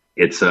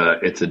 it's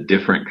a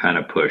different kind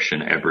of push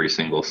in every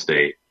single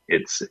state.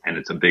 It's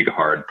a big,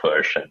 hard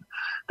push. And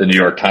the New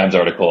York Times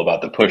article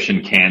about the push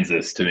in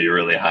Kansas, to me,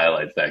 really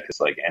highlights that, because,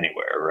 like,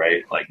 anywhere,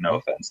 right? Like, no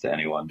offense to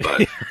anyone,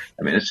 but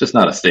I mean, it's just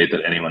not a state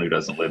that anyone who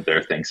doesn't live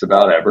there thinks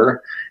about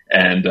ever.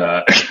 And,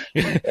 and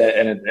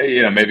it,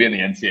 you know, maybe in the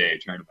NCAA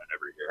tournament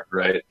every year,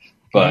 right?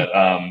 But,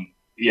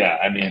 yeah,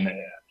 I mean,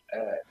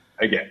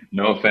 again,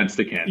 no offense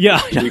to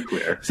Kansas, to be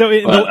clear. So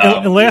in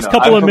the last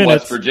couple of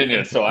minutes, West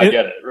Virginia, so I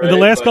get it. Right? In the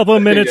last couple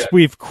of minutes,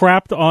 we've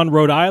crapped on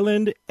Rhode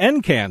Island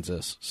and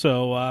Kansas.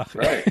 So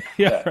right,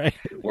 right.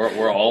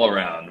 We're all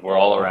around. We're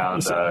all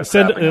around.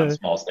 Send on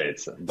small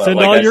states. But send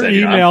like all I your said,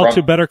 email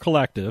to Better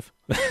Collective.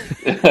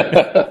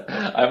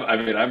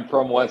 I'm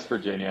from West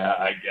Virginia.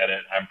 I get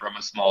it. I'm from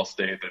a small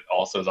state that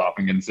also is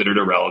often considered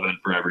irrelevant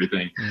for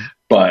everything,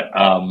 but.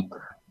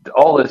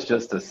 All this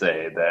just to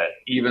say that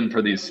even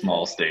for these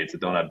small states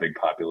that don't have big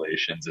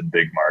populations and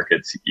big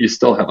markets, you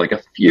still have like a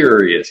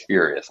furious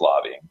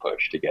lobbying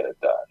push to get it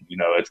done. You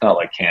know, it's not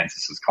like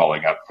Kansas is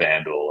calling up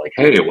FanDuel like,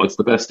 hey, what's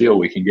the best deal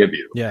we can give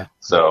you? Yeah.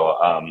 So,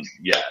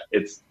 yeah,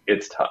 it's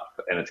tough,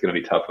 and it's going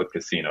to be tough with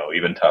casino,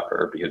 even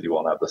tougher because you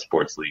won't have the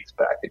sports leagues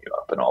backing you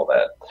up and all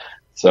that.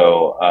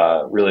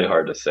 So, really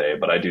hard to say,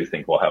 but I do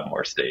think we'll have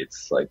more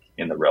states like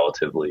in the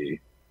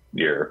relatively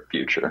near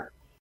future.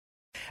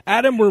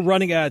 Adam, we're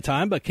running out of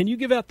time, but can you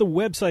give out the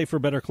website for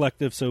Better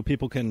Collective so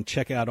people can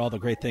check out all the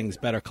great things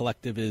Better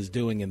Collective is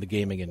doing in the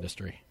gaming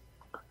industry?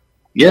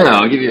 Yeah,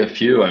 I'll give you a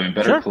few. I mean,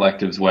 Better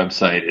Collective's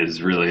website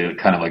is really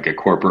kind of like a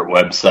corporate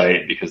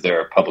website because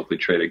they're a publicly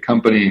traded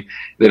company.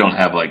 They don't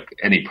have like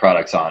any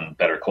products on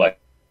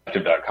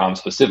BetterCollective.com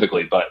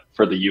specifically, but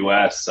for the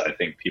U.S., I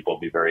think people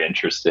will be very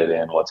interested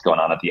in what's going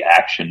on at the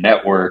Action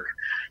Network.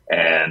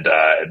 And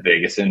at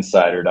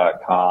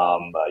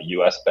VegasInsider.com,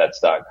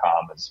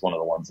 USBets.com is one of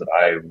the ones that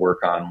I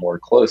work on more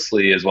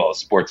closely, as well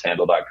as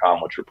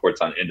SportsHandle.com, which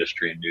reports on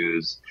industry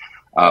news.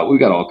 We've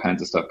got all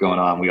kinds of stuff going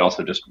on. We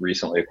also just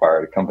recently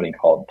acquired a company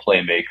called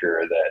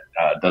Playmaker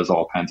that does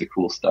all kinds of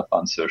cool stuff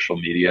on social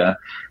media.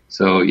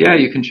 So yeah,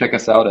 you can check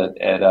us out at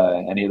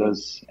any of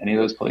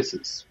those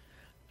places.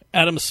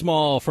 Adam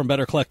Small from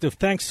Better Collective,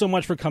 thanks so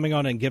much for coming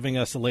on and giving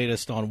us the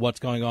latest on what's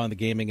going on in the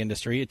gaming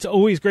industry. It's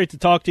always great to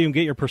talk to you and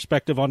get your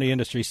perspective on the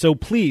industry. So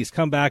please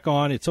come back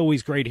on. It's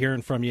always great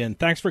hearing from you, and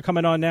thanks for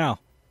coming on now.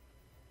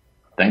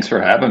 Thanks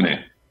for having me.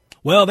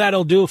 Well,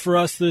 that'll do it for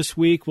us this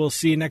week. We'll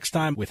see you next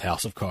time with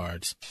House of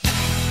Cards.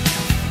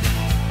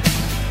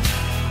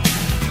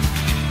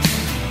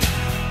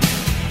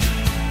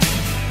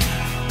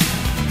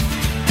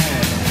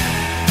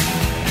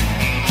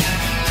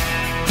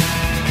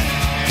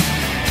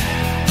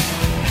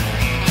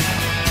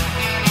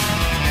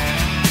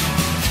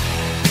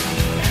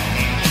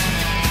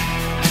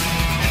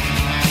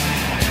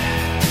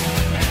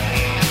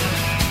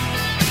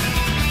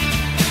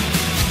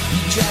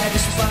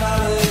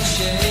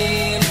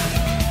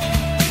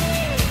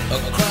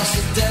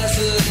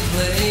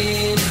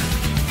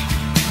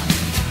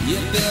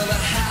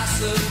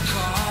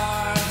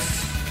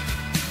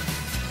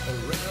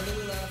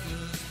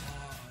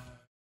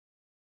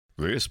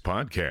 This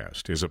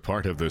podcast is a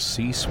part of the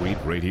C-Suite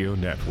Radio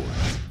Network.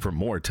 For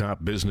more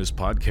top business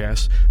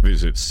podcasts,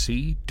 visit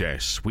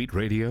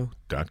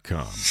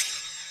c-suiteradio.com.